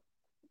 well,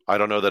 I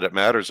don't know that it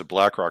matters if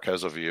BlackRock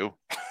has a view.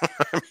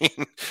 I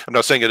mean, I'm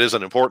not saying it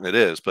isn't important. It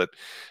is, but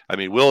I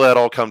mean, will that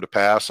all come to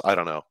pass? I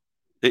don't know.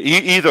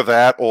 Either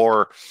that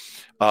or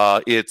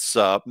it's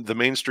the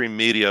mainstream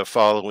media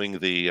following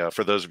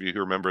for those of you who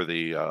remember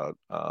the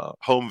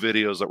home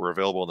videos that were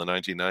available in the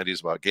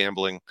 1990s about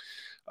gambling.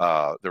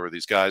 There were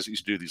these guys who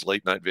used to do these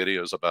late night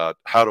videos about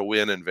how to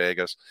win in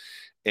Vegas.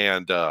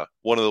 And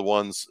one of the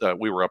ones,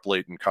 we were up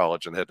late in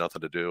college and had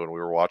nothing to do, and we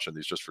were watching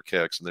these just for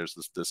kicks. And there's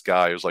this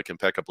guy who's like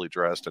impeccably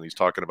dressed, and he's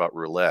talking about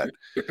roulette.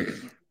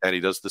 And he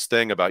does this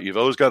thing about, you've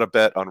always got to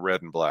bet on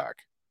red and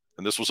black.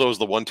 And this was always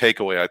the one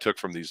takeaway I took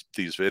from these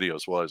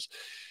videos was,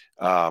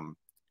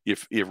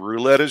 if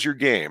roulette is your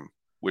game,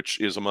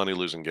 which is a money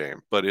losing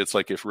game, but it's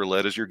like, if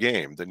roulette is your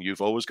game, then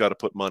you've always got to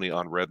put money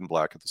on red and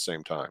black at the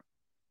same time,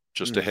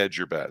 just to hedge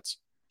your bets,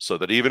 so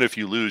that even if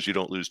you lose, you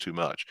don't lose too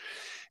much.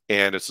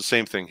 And it's the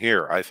same thing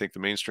here. I think the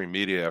mainstream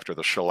media, after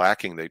the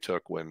shellacking they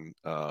took when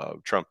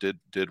Trump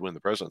did win the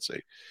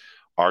presidency,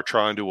 are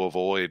trying to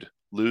avoid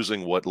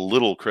losing what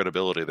little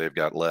credibility they've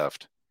got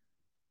left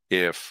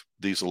if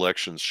these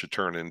elections should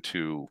turn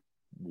into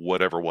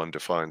whatever one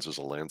defines as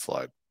a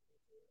landslide.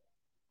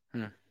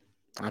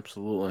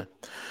 Absolutely.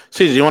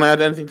 CJ, you want to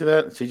add anything to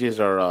that? CJ is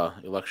our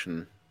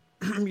election.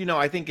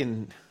 I think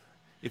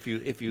if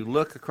you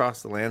look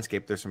across the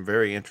landscape, there's some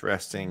very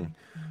interesting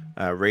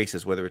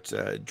races, whether it's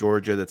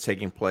Georgia that's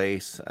taking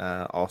place,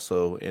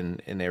 also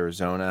in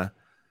Arizona.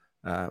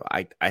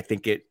 I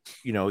think it,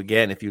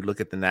 again, if you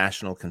look at the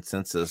national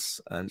consensus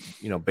and,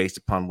 based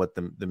upon what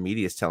the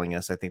media is telling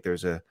us, I think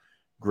there's a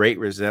great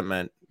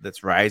resentment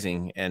that's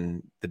rising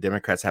and the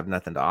Democrats have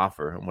nothing to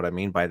offer. And what I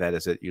mean by that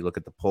is that you look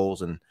at the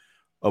polls and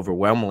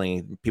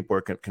overwhelmingly people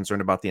are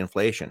concerned about the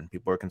inflation.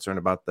 People are concerned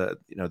about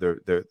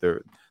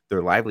their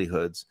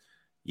livelihoods.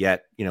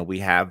 Yet, we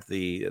have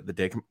the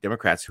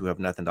Democrats who have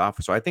nothing to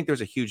offer. So I think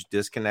there's a huge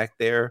disconnect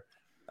there.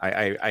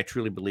 I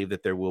truly believe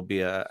that there will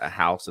be a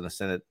House and a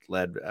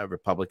Senate-led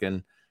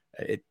Republican.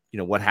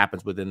 What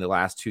happens within the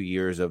last 2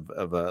 years of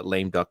a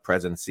lame duck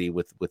presidency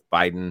with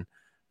Biden?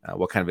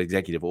 What kind of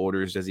executive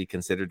orders does he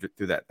consider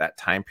through that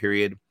time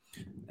period?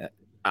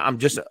 I'm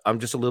just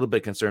a little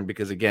bit concerned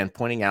because, again,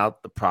 pointing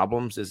out the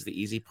problems is the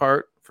easy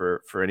part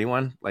for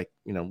anyone. Like,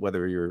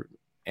 whether you're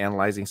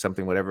analyzing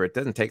something, whatever, it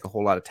doesn't take a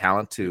whole lot of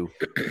talent to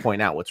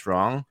point out what's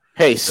wrong.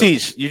 Hey,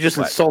 Siege, you just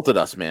insulted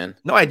us, man.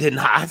 No, I did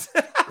not.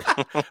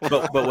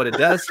 but what it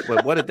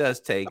does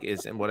take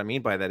is, and what I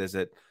mean by that is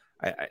that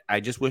I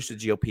just wish the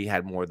GOP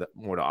had more to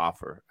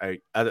offer.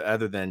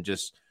 Other than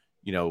just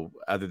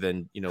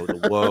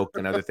the woke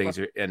and other things,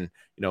 and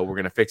we're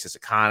going to fix this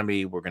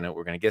economy. We're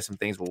gonna get some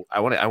things. Well,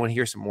 I want to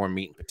hear some more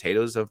meat and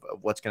potatoes of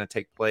what's going to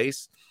take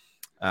place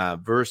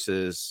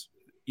versus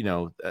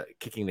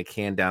kicking the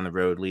can down the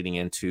road leading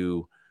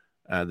into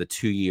the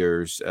 2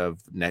 years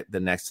of the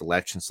next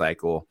election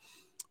cycle.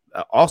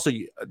 Also,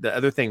 the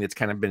other thing that's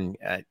kind of been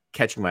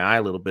catching my eye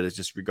a little bit is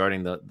just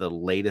regarding the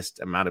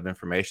latest amount of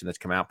information that's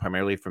come out,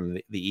 primarily from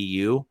the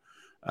EU.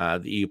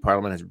 The EU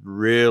Parliament has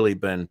really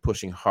been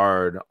pushing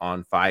hard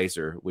on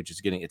Pfizer, which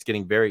is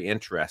getting very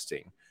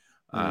interesting.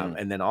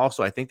 And then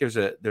also, I think there's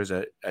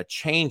a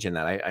change in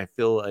that. I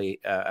feel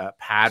a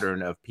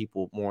pattern of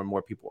more and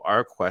more people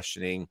are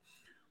questioning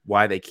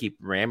why they keep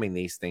ramming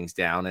these things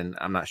down. And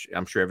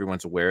I'm sure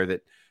everyone's aware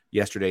that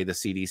yesterday the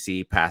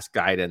CDC passed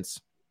guidance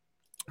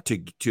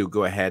to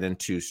go ahead and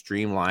to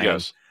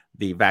streamline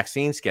the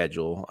vaccine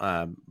schedule.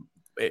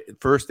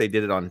 First, they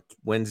did it on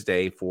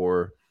Wednesday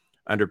for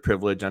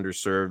underprivileged,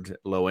 underserved,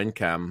 low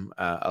income,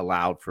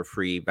 allowed for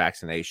free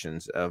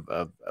vaccinations of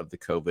the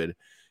COVID.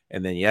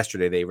 And then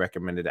yesterday, they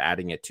recommended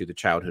adding it to the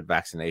childhood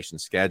vaccination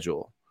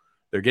schedule.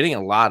 They're getting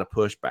a lot of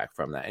pushback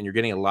from that. And you're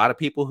getting a lot of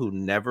people who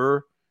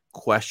never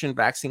question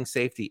vaccine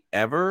safety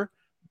ever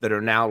that are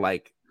now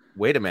like,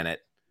 wait a minute,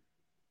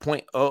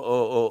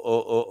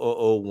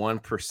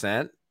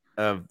 0.00001%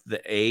 of the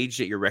age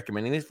that you're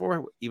recommending this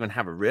for even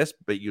have a risk,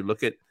 but you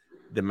look at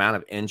the amount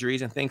of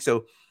injuries and things.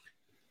 So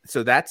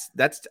that's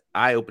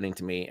eye-opening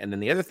to me. And then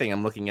the other thing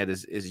I'm looking at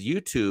is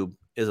YouTube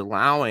is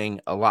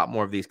allowing a lot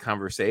more of these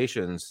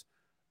conversations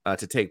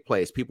to take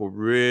place. People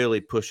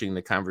really pushing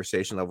the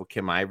conversation level.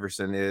 Kim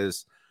Iverson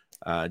is,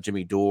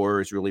 Jimmy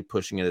Dore is really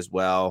pushing it as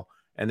well.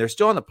 And they're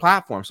still on the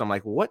platform. So I'm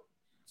like, what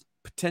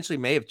potentially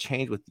may have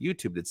changed with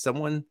YouTube? Did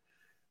someone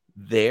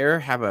there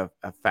have a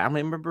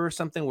family member or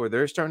something where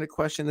they're starting to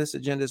question this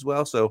agenda as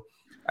well? So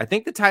I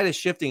think the tide is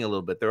shifting a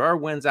little bit. There are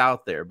wins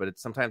out there, but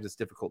sometimes it's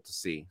difficult to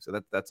see.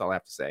 So that's all I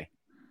have to say.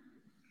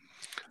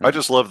 I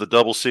just love the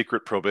double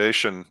secret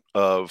probation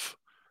of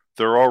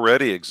they're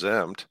already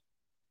exempt.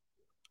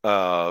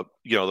 The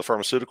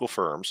pharmaceutical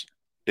firms.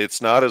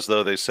 It's not as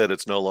though they said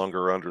it's no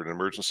longer under an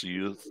emergency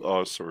use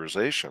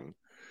authorization.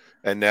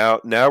 And now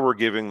we're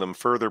giving them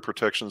further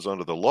protections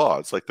under the law.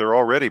 It's like they're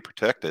already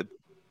protected.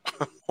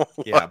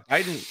 Yeah,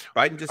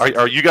 Biden just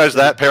are you guys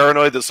that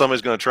paranoid that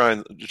somebody's going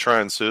to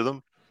try and sue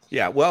them?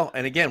 Yeah, well,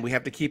 and again, we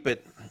have to keep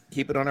it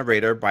on our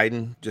radar.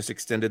 Biden just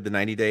extended the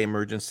 90-day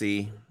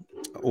emergency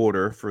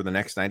order for the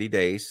next 90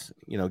 days.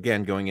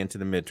 Again, going into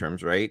the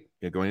midterms, right?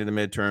 Going into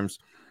the midterms,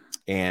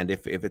 and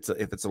if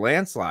it's a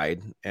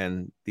landslide,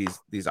 and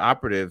these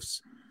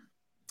operatives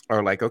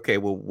are like, okay,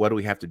 well, what do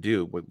we have to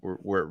do?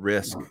 We're at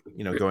risk,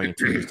 going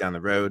 2 years down the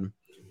road.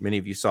 Many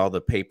of you saw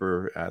the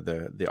paper,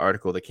 the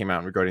article that came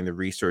out regarding the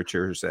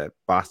researchers at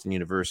Boston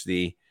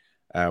University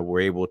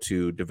were able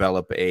to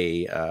develop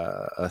a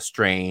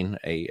strain,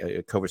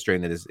 a COVID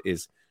strain that is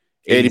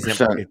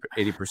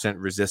 80%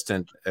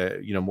 resistant,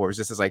 more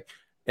resistant.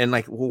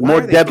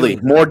 More deadly,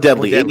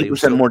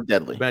 80% more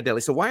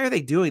deadly. So why are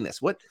they doing this?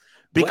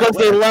 Because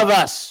they love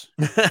us.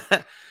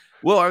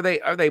 Well, are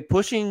they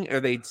pushing? Are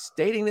they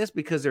stating this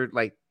because they're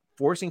like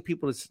forcing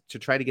people to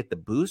try to get the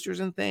boosters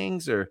and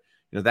things, or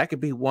that could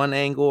be one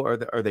angle? Or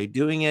are they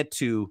doing it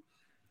to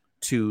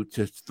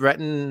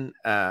threaten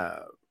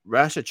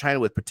Russia, China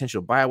with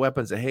potential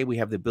bioweapons? That hey, we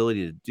have the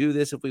ability to do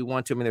this if we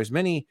want to. I mean, there's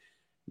many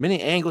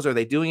angles. Are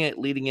they doing it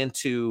leading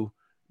into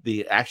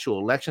the actual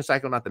election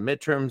cycle, not the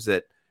midterms?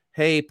 That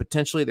hey,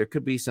 potentially there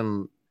could be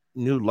some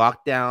new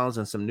lockdowns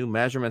and some new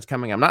measurements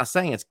coming. I'm not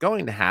saying it's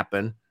going to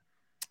happen.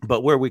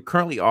 But where we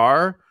currently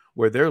are,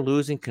 where they're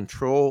losing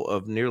control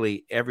of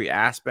nearly every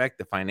aspect,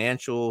 the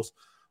financials,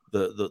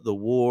 the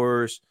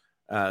wars,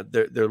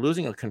 they're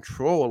losing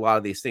control of a lot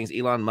of these things.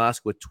 Elon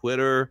Musk with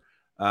Twitter,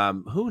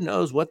 who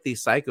knows what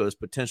these psychos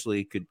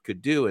potentially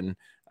could do? And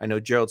I know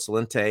Gerald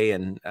Celente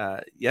and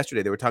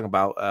yesterday they were talking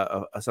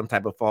about some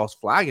type of false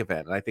flag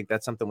event, and I think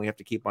that's something we have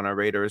to keep on our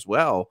radar as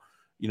well.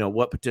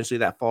 What potentially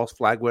that false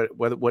flag,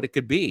 what it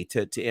could be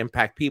to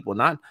impact people,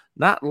 not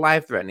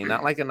life threatening,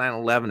 not like a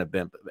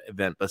 9/11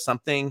 event, but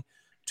something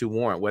to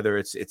warrant, whether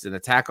it's an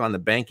attack on the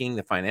banking,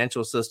 the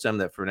financial system,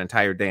 that for an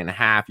entire day and a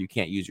half, you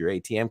can't use your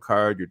ATM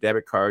card, your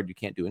debit card, you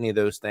can't do any of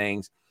those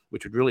things,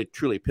 which would really,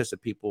 truly piss a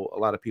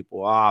lot of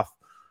people off,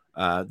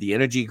 the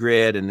energy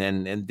grid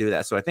and do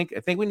that. So I think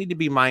we need to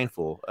be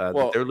mindful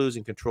that they're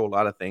losing control of a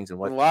lot of things. And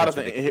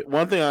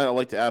one thing I'd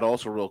like to add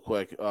also real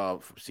quick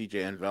from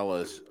CJ and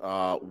Veles,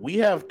 we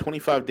have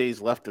 25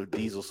 days left of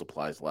diesel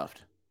supplies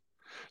left.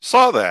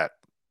 Saw that.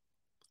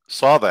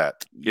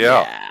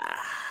 Yeah.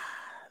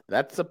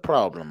 That's a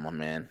problem, my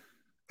man.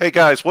 Hey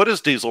guys, what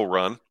does diesel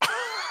run?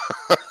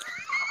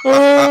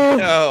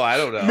 No, I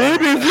don't know.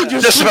 Maybe if we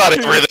just about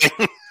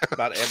everything.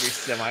 About every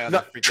semi on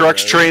the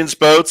trucks, road. Trains,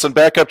 boats, and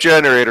backup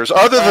generators.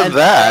 Other than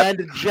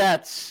that, and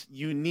jets,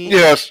 you need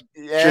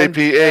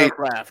JP8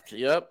 aircraft.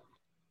 Yep.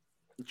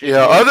 JP8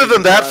 yeah. Other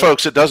than that,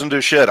 folks, it doesn't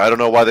do shit. I don't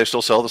know why they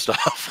still sell the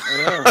stuff.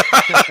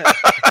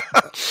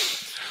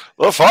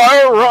 The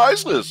fire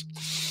rises.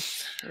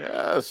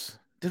 Yes.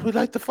 Did we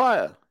light the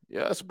fire?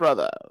 Yes,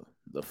 brother.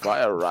 The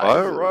fire rises.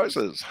 Fire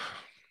rises.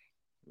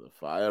 The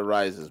fire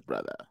rises,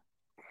 brother.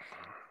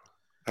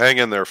 Hang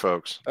in there,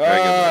 folks. Hang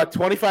in there.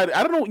 25.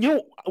 I don't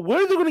know.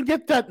 Where are they going to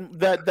get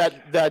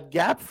that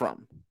gap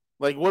from?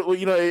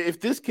 If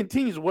this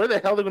continues, where the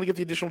hell are they going to get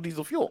the additional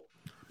diesel fuel?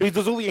 Because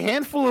there's only a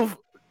handful of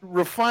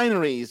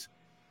refineries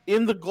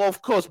in the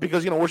Gulf Coast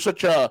because we're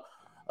such a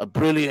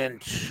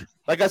brilliant.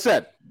 Like I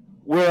said,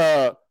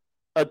 we're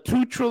a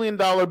 $2 trillion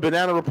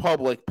banana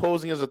republic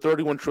posing as a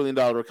 $31 trillion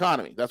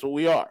economy. That's what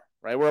we are,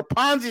 right? We're a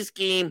Ponzi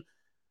scheme,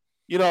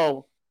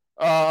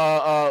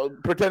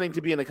 pretending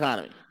to be an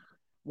economy.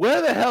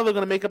 Where the hell are they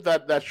going to make up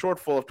that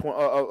shortfall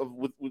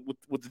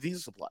with the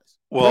diesel supplies?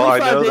 Well,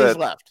 25 days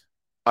left.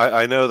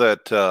 I know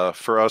that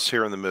for us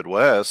here in the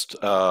Midwest,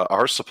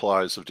 our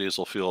supplies of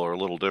diesel fuel are a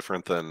little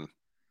different than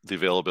the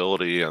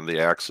availability and the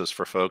access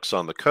for folks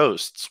on the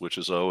coasts, which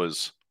is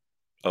always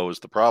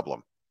the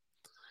problem.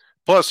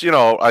 Plus,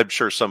 I'm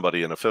sure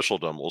somebody in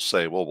officialdom will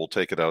say, well, we'll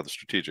take it out of the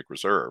strategic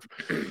reserve.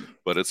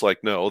 But it's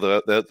like, no,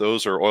 that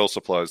those are oil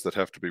supplies that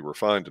have to be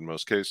refined in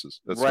most cases.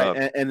 That's right.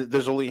 Not... And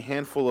there's only a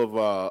handful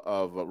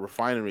of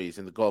refineries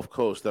in the Gulf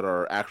Coast that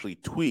are actually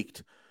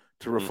tweaked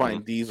to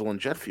refine diesel and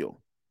jet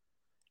fuel.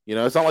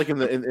 It's not like in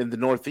the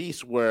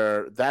Northeast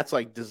where that's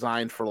like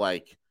designed for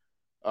like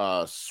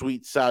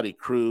sweet Saudi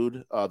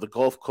crude. The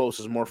Gulf Coast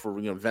is more for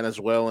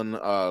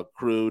Venezuelan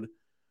crude.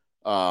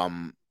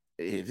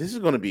 This is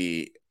going to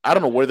be. I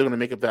don't know where they're going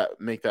to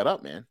make that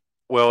up, man.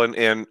 Well,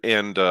 and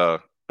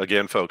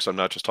again, folks, I'm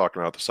not just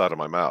talking out the side of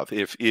my mouth.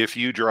 If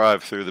you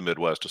drive through the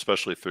Midwest,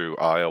 especially through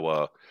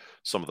Iowa,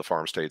 some of the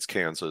farm states,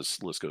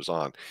 Kansas, list goes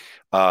on.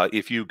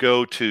 If you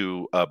go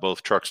to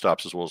both truck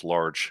stops as well as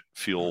large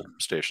fuel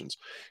stations,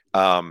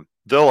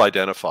 they'll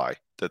identify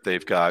that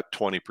they've got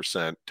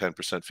 20%,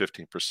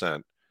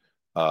 10%,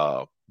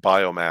 15%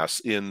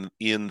 biomass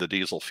in the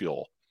diesel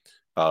fuel.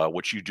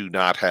 Which you do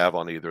not have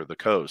on either of the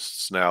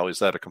coasts. Now, is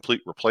that a complete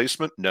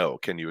replacement? No.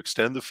 Can you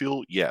extend the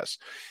fuel? Yes.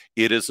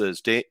 It is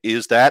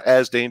is that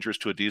as dangerous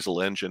to a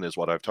diesel engine as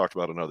what I've talked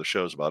about in other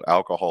shows about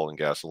alcohol and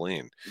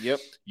gasoline?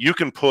 Yep. You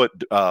can put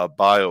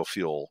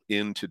biofuel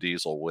into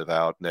diesel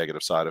without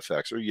negative side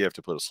effects, or you have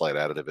to put a slight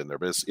additive in there,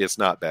 but it's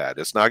not bad.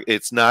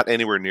 It's not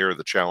anywhere near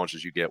the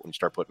challenges you get when you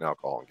start putting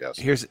alcohol and gas.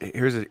 Here's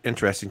an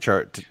interesting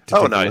chart to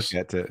take nice. a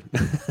look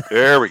at.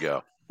 There we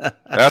go.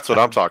 That's what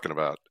I'm talking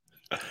about.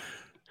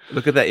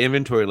 Look at that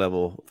inventory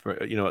level for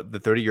the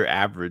 30-year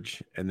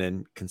average, and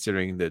then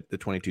considering the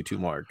 22.2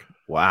 mark.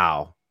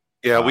 Wow.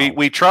 Yeah, wow.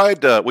 We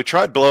tried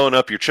blowing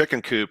up your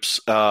chicken coops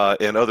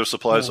and other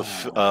supplies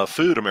of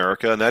food,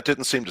 America, and that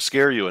didn't seem to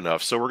scare you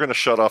enough. So we're going to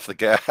shut off the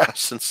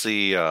gas and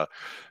see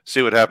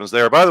what happens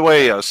there. By the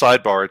way,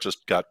 sidebar, it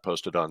just got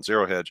posted on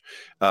Zero Hedge.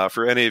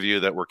 For any of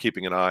you that were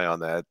keeping an eye on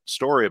that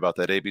story about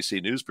that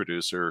ABC News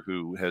producer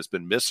who has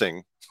been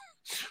missing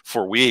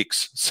for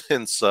weeks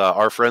since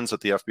our friends at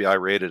the FBI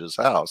raided his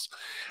house.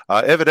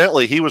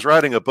 Evidently, he was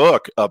writing a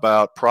book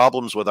about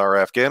problems with our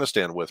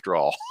Afghanistan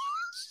withdrawal.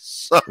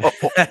 So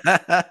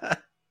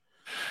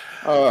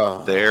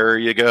there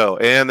you go.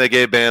 And they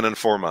gave Bannon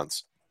 4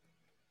 months.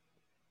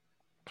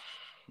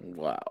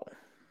 Wow.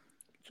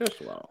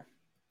 Just wow.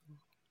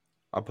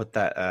 I'll put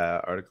that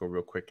article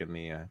real quick in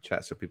the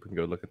chat so people can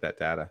go look at that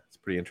data. It's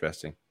pretty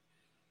interesting.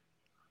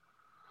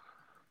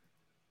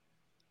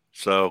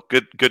 So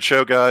good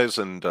show, guys,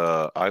 and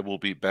I will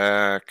be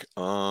back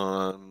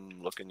on,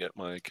 looking at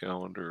my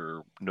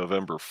calendar,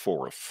 November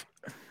 4th.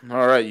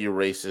 All right, you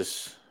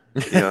racist.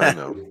 Yeah, I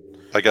know.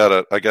 I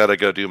gotta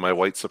go do my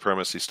white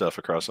supremacy stuff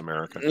across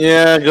America.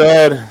 Yeah, go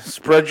ahead.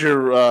 Spread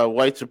your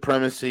white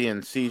supremacy,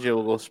 and CJ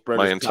will go spread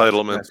my his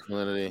entitlement.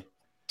 Masculinity.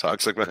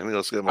 Toxic masculinity.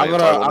 Let's get my I'm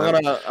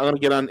gonna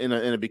get on in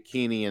a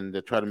bikini and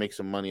try to make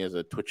some money as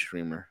a Twitch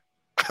streamer.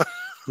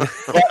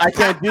 But I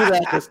can't do that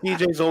because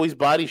CJ's always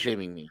body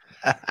shaming me.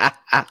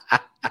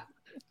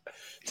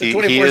 It's a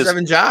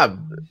 24/7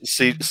 job.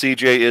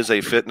 CJ is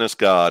a fitness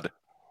god.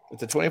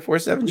 It's a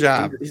 24/7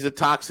 job. He's a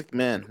toxic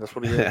man. That's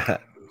what he is.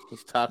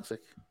 He's toxic.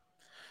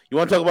 You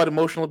want to talk about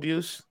emotional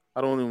abuse?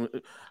 Where do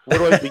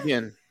I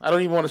begin? I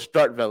don't even want to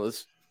start,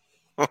 fellas.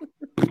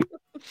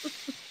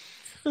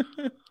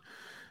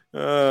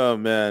 Oh,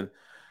 man.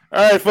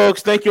 All right,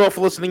 folks. Thank you all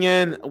for listening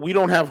in. We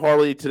don't have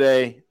Harley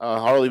today.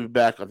 Harley will be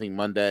back, I think,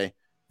 Monday.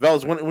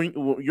 Veles, when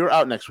you're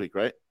out next week,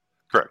 right?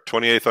 Correct.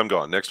 28th, I'm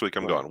gone. Next week,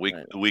 I'm gone.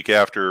 The week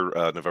after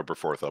November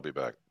 4th, I'll be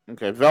back.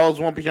 Okay. Veles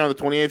won't be here on the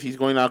 28th. He's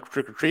going out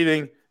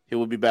trick-or-treating. He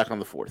will be back on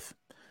the 4th.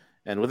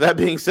 And with that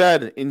being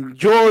said,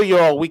 enjoy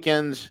your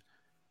weekends.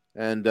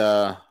 And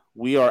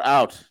we are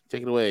out.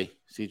 Take it away,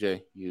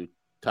 CJ, you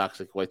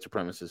toxic white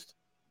supremacist.